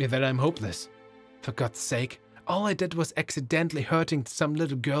 And told me that I'm hopeless. For God's sake, all I did was accidentally hurting some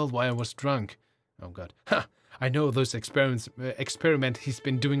little girl while I was drunk. Oh God. Ha! I know those experiments he's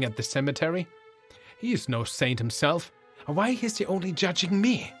been doing at the cemetery. He is no saint himself. Why is he only judging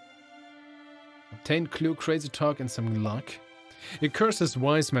me? Obtained clue, crazy talk, and some luck. He curses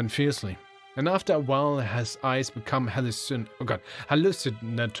wise man fiercely, and after a while his eyes become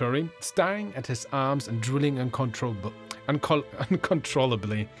hallucinatory, staring at his arms and drooling uncontrollably,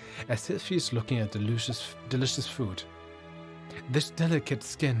 as if he's looking at delicious food. This delicate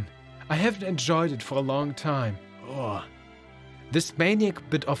skin, I haven't enjoyed it for a long time. Oh. This maniac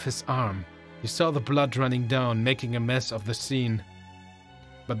bit off his arm. You saw the blood running down, making a mess of the scene.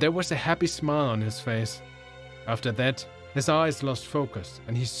 But there was a happy smile on his face. After that, his eyes lost focus,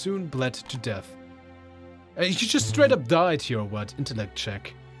 and he soon bled to death. You just straight up died here or what? Intellect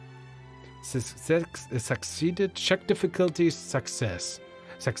check. Succeeded. Check difficulty. Success.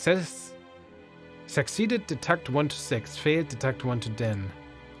 Succeeded. Detect 1 to 6. Failed. Detect 1 to 10.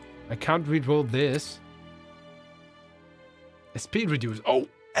 I can't re-roll this. SP reduced. Oh,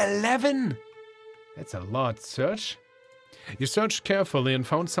 11! That's a lot. Search. You searched carefully and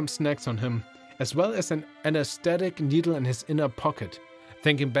found some snacks on him, as well as an anesthetic needle in his inner pocket.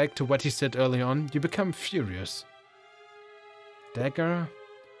 Thinking back to what he said early on, you become furious. Dagger.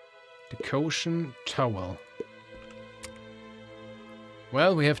 Decoction. Towel.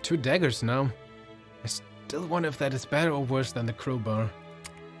 Well, we have 2 daggers now. I still wonder if that is better or worse than the crowbar.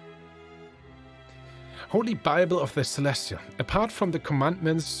 Holy Bible of the Celestial. Apart from the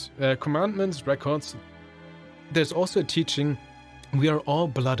commandments records, there's also a teaching, we are all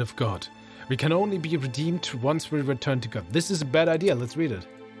blood of God. We can only be redeemed once we return to God. This is a bad idea. Let's read it.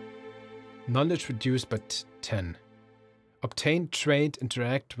 Knowledge reduced by 10. Obtain trait,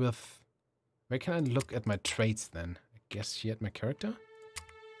 interact with... Where can I look at my traits then? I guess here at my character?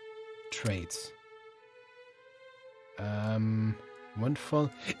 Traits. Wonderful.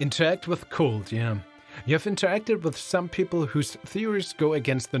 Interact with cold, yeah. You have interacted with some people whose theories go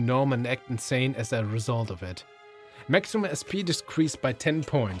against the norm and act insane as a result of it. Maximum SP decreased by 10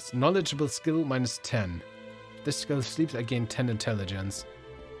 points. Knowledgeable skill minus 10. This skill sleeps, I gain 10 intelligence.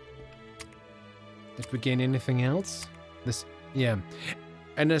 Did we gain anything else? This, yeah.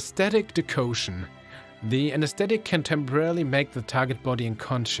 Anesthetic decoction. The anesthetic can temporarily make the target body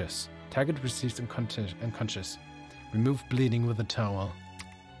unconscious. Target receives unconscious. Remove bleeding with a towel.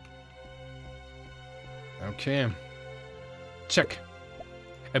 Okay. Check.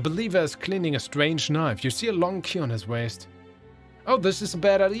 A believer is cleaning a strange knife. You see a long key on his waist. Oh, this is a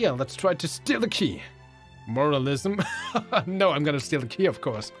bad idea. Let's try to steal the key. Moralism? No, I'm gonna steal the key, of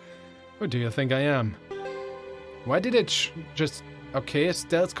course. Who do you think I am? Why did it just... Okay,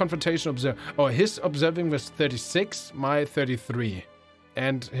 stealth confrontation observe. Oh, his observing was 36, my 33.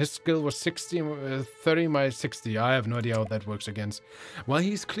 And his skill was 30, my 60. I have no idea how that works against. While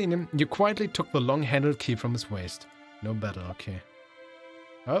he's cleaning, you quietly took the long-handled key from his waist. No better, okay.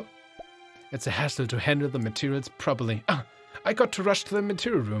 Oh. It's a hassle to handle the materials properly. Ah, I got to rush to the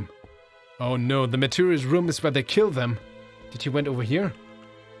material room. Oh no, the materials room is where they kill them. Did he went over here?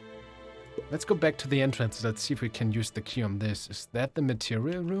 Let's go back to the entrance. Let's see if we can use the key on this. Is that the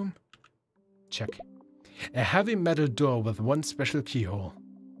material room? Check. A heavy metal door with 1 special keyhole.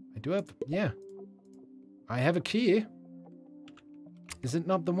 I do have... Yeah. I have a key. Is it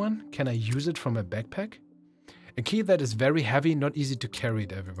not the one? Can I use it from a backpack? A key that is very heavy, not easy to carry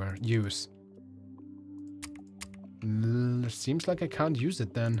it everywhere. Use. Seems like I can't use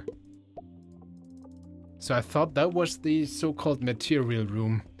it then. So I thought that was the so-called material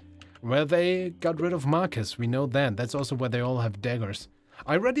room. Where they got rid of Marcus. We know that. That's also where they all have daggers.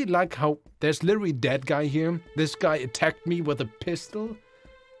 I really like how there's literally that guy here. This guy attacked me with a pistol.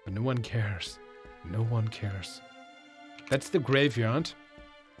 But no one cares. No one cares. That's the graveyard.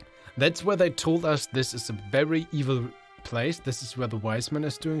 That's where they told us this is a very evil place. This is where the wise man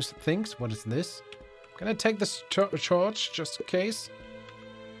is doing things. What is this? Can I take this charge just in case?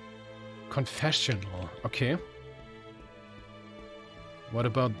 Confessional. Okay. What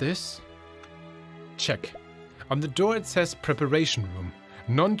about this? Check. On the door it says preparation room.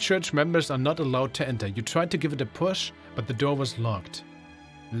 Non-church members are not allowed to enter. You tried to give it a push, but the door was locked.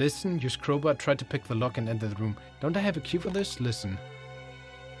 Listen, use crowbar, try to pick the lock and enter the room. Don't I have a key for this? Listen.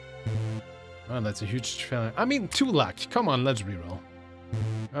 Oh, that's a huge failure. I mean, 2 luck. Come on, let's reroll.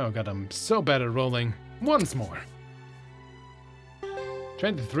 Oh god, I'm so bad at rolling. Once more.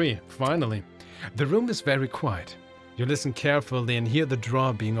 23, finally. The room is very quiet. You listen carefully and hear the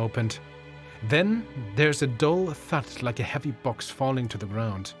drawer being opened. Then there's a dull thud like a heavy box falling to the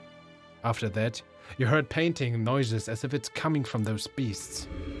ground. After that, you heard painting noises as if it's coming from those beasts.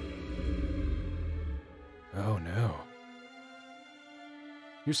 Oh no.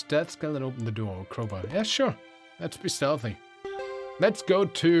 Use stealth skill and open the door. Crowbar. Yeah, sure. Let's be stealthy. Let's go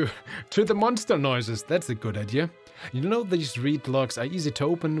to the monster noises. That's a good idea. You know these reed locks are easy to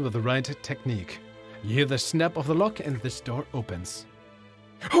open with the right technique. You hear the snap of the lock and this door opens.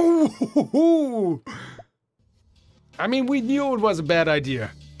 I mean, we knew it was a bad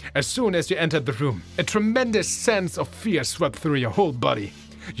idea. As soon as you entered the room, a tremendous sense of fear swept through your whole body.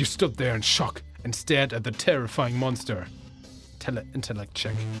 You stood there in shock and stared at the terrifying monster. Intellect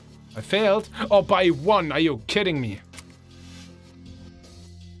check. I failed? Oh, by 1, are you kidding me?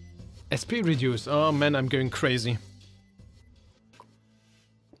 SP reduce. Oh man, I'm going crazy.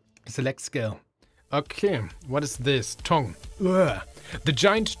 Select skill. Okay, what is this? Tongue. Ugh. The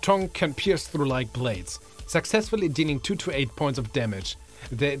giant tongue can pierce through like blades, successfully dealing 2 to 8 points of damage.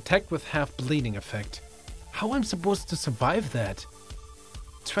 They attack with half bleeding effect. How am I supposed to survive that?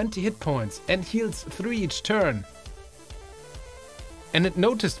 20 hit points and heals 3 each turn. And it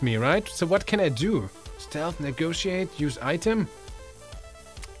noticed me, right? So what can I do? Stealth, negotiate, use item?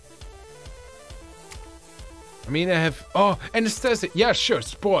 I mean, I have... Oh, anesthesia. Yeah, sure,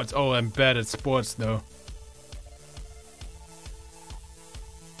 sports. Oh, I'm bad at sports, though.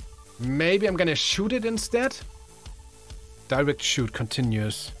 Maybe I'm gonna shoot it instead? Direct shoot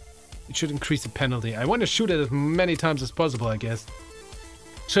continues. It should increase the penalty. I want to shoot it as many times as possible, I guess.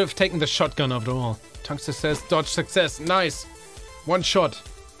 Should have taken the shotgun after all. Tongue success, dodge success. Nice. 1 shot.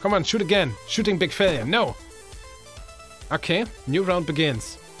 Come on, shoot again. Shooting big failure. No. Okay, new round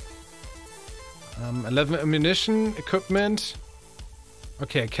begins. 11 ammunition, equipment.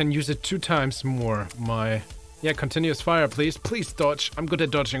 Okay, I can use it 2 times more. Yeah, continuous fire, please. Please dodge. I'm good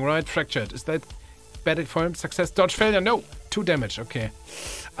at dodging, right? Fractured. Is that better for him? Success, dodge, failure. No. 2 damage. Okay.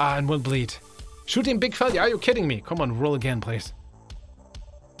 And 1 bleed. Shooting big failure. Are you kidding me? Come on, roll again, please.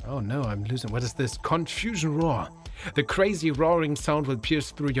 Oh no, I'm losing. What is this? Confusion roar. The crazy roaring sound will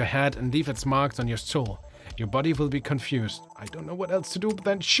pierce through your head and leave its marks on your soul. Your body will be confused. I don't know what else to do, but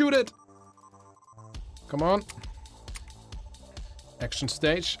then shoot it. Come on. Action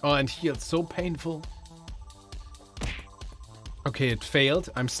stage. Oh, and heal. So painful. Okay, it failed.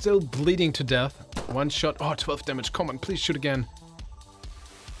 I'm still bleeding to death. 1 shot. Oh, 12 damage. Come on, please shoot again.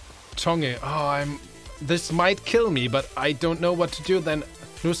 Tongue. Oh, this might kill me, but I don't know what to do then.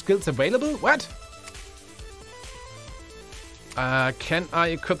 No skills available? What? Can I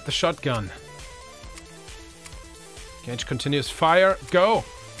equip the shotgun? Gauge continuous fire. Go!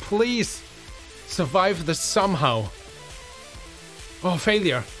 Please! Survive this somehow. Oh,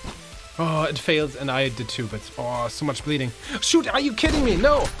 failure. Oh, it failed and I did too, but oh, so much bleeding. Shoot! Are you kidding me?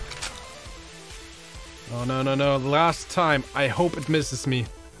 No! Oh, no, no, no. Last time. I hope it misses me.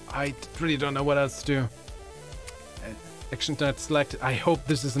 I really don't know what else to do. Action not selected. I hope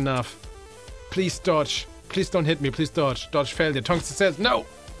this is enough. Please dodge. Please don't hit me. Please dodge. Dodge failure. Tungsten says no.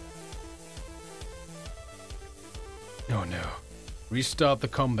 Oh no. Restart the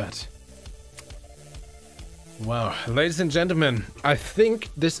combat. Wow. Ladies and gentlemen, I think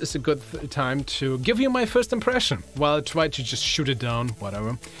this is a good time to give you my first impression. While I try to just shoot it down.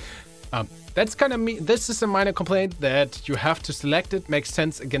 Whatever. That's kind of me. This is a minor complaint that you have to select it. Makes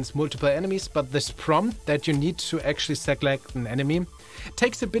sense against multiple enemies, but this prompt that you need to actually select an enemy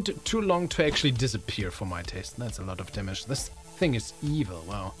takes a bit too long to actually disappear for my taste. That's a lot of damage. This thing is evil.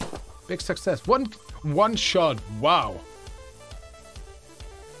 Wow. Big success. One shot. Wow.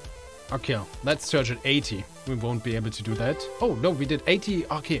 Okay, let's search at 80. We won't be able to do that. Oh, no, we did 80.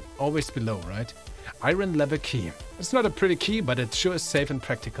 Okay, always below, right? Iron leather key. It's not a pretty key, but it sure is safe and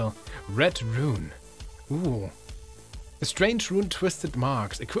practical. Red rune. Ooh. A strange rune twisted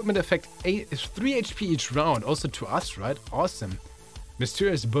marks. Equipment effect is 3 HP each round. Also to us, right? Awesome.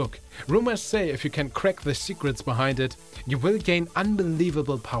 Mysterious book. Rumors say if you can crack the secrets behind it, you will gain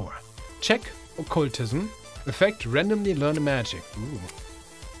unbelievable power. Check occultism. Effect randomly learn a magic. Ooh.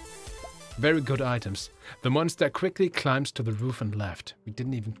 Very good items. The monster quickly climbs to the roof and left. We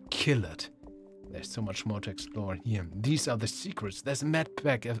didn't even kill it. There's so much more to explore here. These are the secrets. There's a med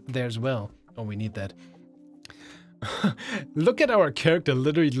pack there as well. Oh, we need that. Look at our character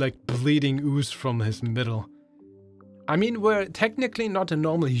literally like bleeding ooze from his middle. I mean, we're technically not a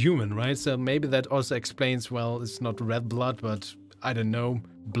normal human, right? So maybe that also explains, well, it's not red blood, but I don't know,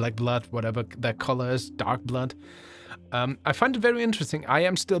 black blood, whatever that color is, dark blood. I find it very interesting. I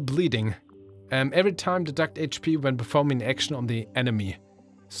am still bleeding. Every time deduct HP when performing action on the enemy.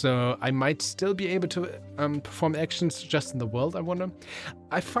 So I might still be able to perform actions just in the world, I wonder.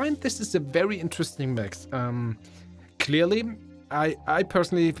 I find this is a very interesting mix. Clearly, I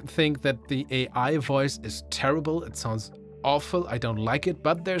personally think that the AI voice is terrible. It sounds awful. I don't like it,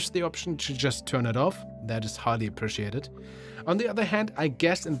 but there's the option to just turn it off. That is highly appreciated. On the other hand, I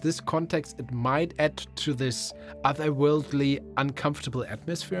guess in this context, it might add to this otherworldly, uncomfortable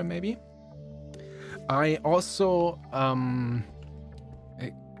atmosphere, maybe. I also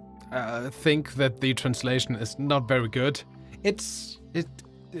think that the translation is not very good. It's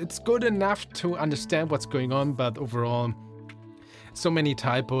good enough to understand what's going on, but overall, so many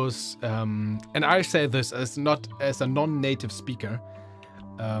typos. And I say this as a non-native speaker.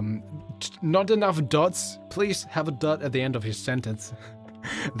 Not enough dots. Please have a dot at the end of your sentence.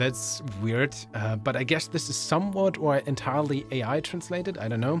 That's weird, but I guess this is somewhat or entirely AI translated. I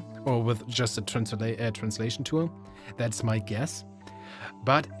don't know, or with just a translation tool. That's my guess.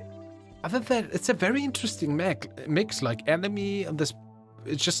 But other than that, it's a very interesting mix. Like enemy and this,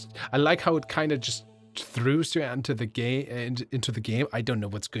 it's just I like how it kind of just throws you into the game. I don't know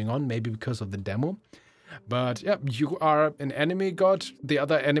what's going on. Maybe because of the demo. But yeah, you are an enemy god. The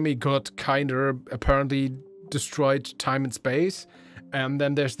other enemy god kind of apparently destroyed time and space. And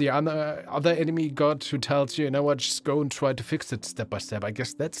then there's the other enemy god who tells you, you know what, just go and try to fix it step by step. I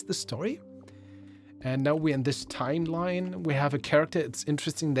guess that's the story. And now we're in this timeline. We have a character. It's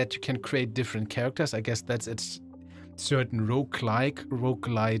interesting that you can create different characters. I guess that's its certain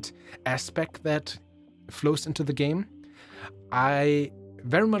roguelite aspect that flows into the game. I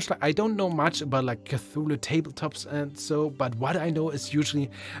very much like, I don't know much about like Cthulhu tabletops and so, but what I know is usually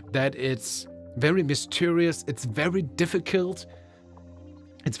that it's very mysterious, it's very difficult,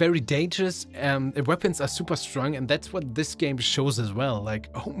 it's very dangerous, and the weapons are super strong, and that's what this game shows as well. Like,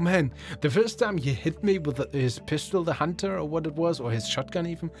 oh man, the first time he hit me with his pistol, the hunter or what it was, or his shotgun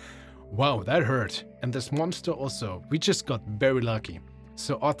even, wow, that hurt. And this monster also, we just got very lucky.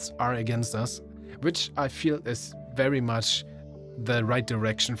 So odds are against us, which I feel is very much the right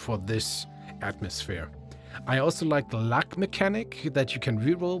direction for this atmosphere. I also like the luck mechanic that you can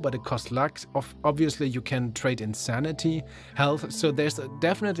reroll, but it costs luck. Obviously, you can trade insanity, health, so there's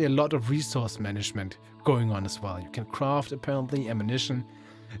definitely a lot of resource management going on as well. You can craft, apparently, ammunition.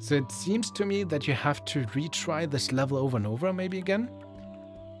 So it seems to me that you have to retry this level over and over, maybe again.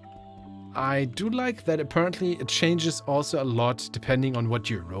 I do like that apparently it changes also a lot depending on what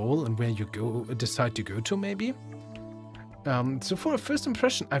you roll and where you decide to go to, maybe. So for a first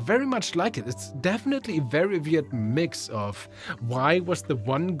impression, I very much like it. It's definitely a very weird mix of why was the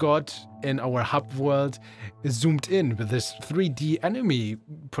one god in our hub world zoomed in with this 3D enemy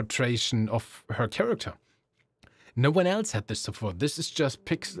portrayal of her character. No one else had this before. This is just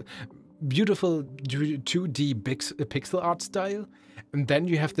beautiful 2D pixel art style. And then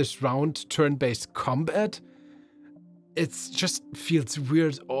you have this round turn-based combat. It just feels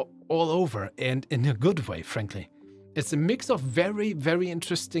weird all over, and in a good way, frankly. It's a mix of very, very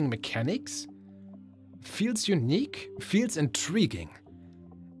interesting mechanics. Feels unique, feels intriguing.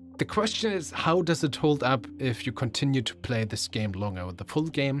 The question is, how does it hold up if you continue to play this game longer? The full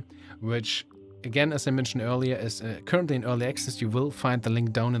game, which, again, as I mentioned earlier, is currently in early access. You will find the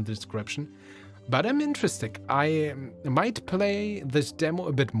link down in the description. But I'm interested. I might play this demo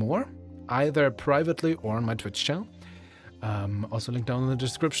a bit more, either privately or on my Twitch channel. Also link down in the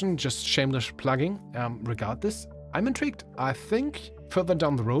description, just shameless plugging. Regardless, I'm intrigued. I think further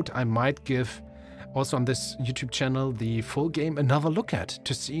down the road, I might give also on this YouTube channel the full game another look at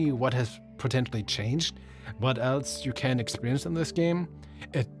to see what has potentially changed, what else you can experience in this game.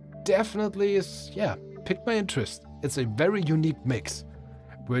 It definitely is, yeah, piqued my interest. It's a very unique mix,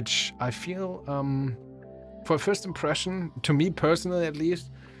 which I feel, for a first impression, to me personally at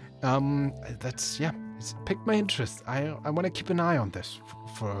least, that's, yeah, it's piqued my interest. I want to keep an eye on this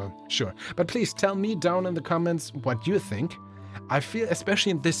for sure. But please tell me down in the comments what you think. I feel,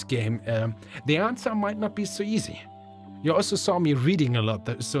 especially in this game, the answer might not be so easy. You also saw me reading a lot,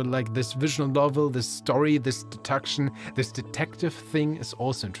 so like this visual novel, this story, this deduction, this detective thing is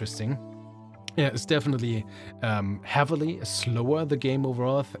also interesting. Yeah, it's definitely heavily slower, the game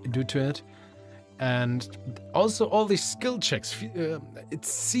overall, due to it. And also all these skill checks, it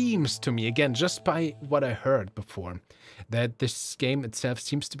seems to me, again, just by what I heard before, that this game itself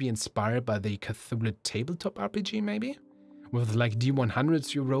seems to be inspired by the Cthulhu tabletop RPG, maybe? With like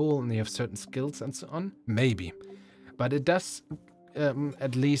D100s you roll and you have certain skills and so on? Maybe. But it does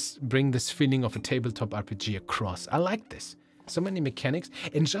at least bring this feeling of a tabletop RPG across. I like this. So many mechanics.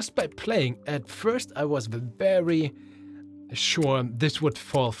 And just by playing, at first I was very sure this would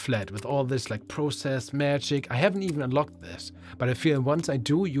fall flat with all this like process magic. I haven't even unlocked this, but I feel once I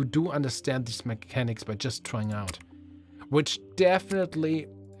do, you do understand these mechanics by just trying out, which definitely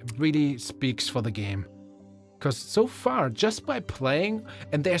really speaks for the game. Because so far, just by playing,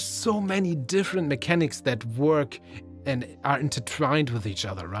 and there's so many different mechanics that work and are intertwined with each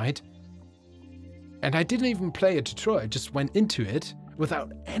other, right? And I didn't even play a tutorial, I just went into it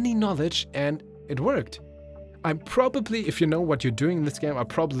without any knowledge and it worked. I'm probably, if you know what you're doing in this game, I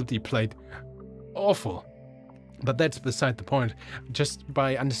probably played awful. But that's beside the point. Just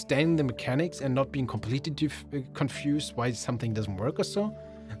by understanding the mechanics and not being completely confused why something doesn't work or so,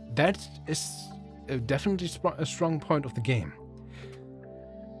 that is definitely a strong point of the game.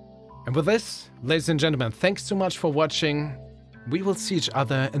 And with this, ladies and gentlemen, thanks so much for watching. We will see each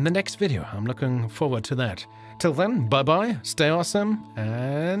other in the next video. I'm looking forward to that. Till then, bye-bye, stay awesome,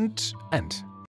 and end.